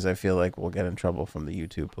say because I feel like we'll get in trouble from the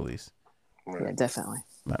YouTube police. Right. Yeah, definitely.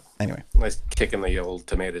 But anyway, nice kick in the old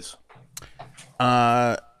tomatoes.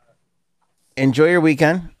 Enjoy your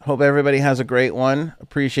weekend. Hope everybody has a great one.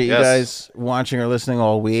 Appreciate you guys watching or listening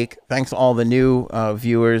all week. Thanks to all the new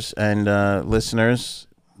viewers and listeners.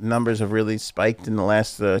 Numbers have really spiked in the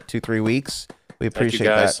last 2-3 weeks. We appreciate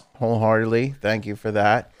that wholeheartedly. Thank you for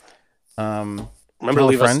that. Remember to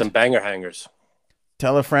leave us some banger hangers.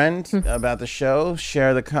 Tell a friend about the show.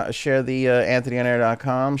 Share the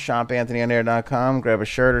AnthonyOnAir.com. Shop AnthonyOnAir.com. Grab a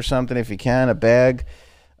shirt or something if you can. A bag,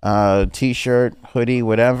 t-shirt, hoodie,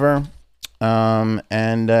 whatever.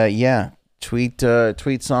 Tweet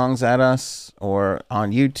songs at us or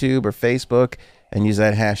on YouTube or Facebook and use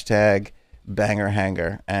that hashtag banger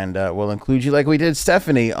hanger. And we'll include you like we did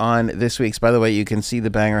Stephanie on this week's. By the way, you can see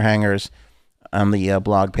the banger hangers on the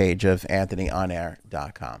blog page of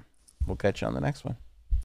AnthonyOnAir.com. We'll catch you on the next one.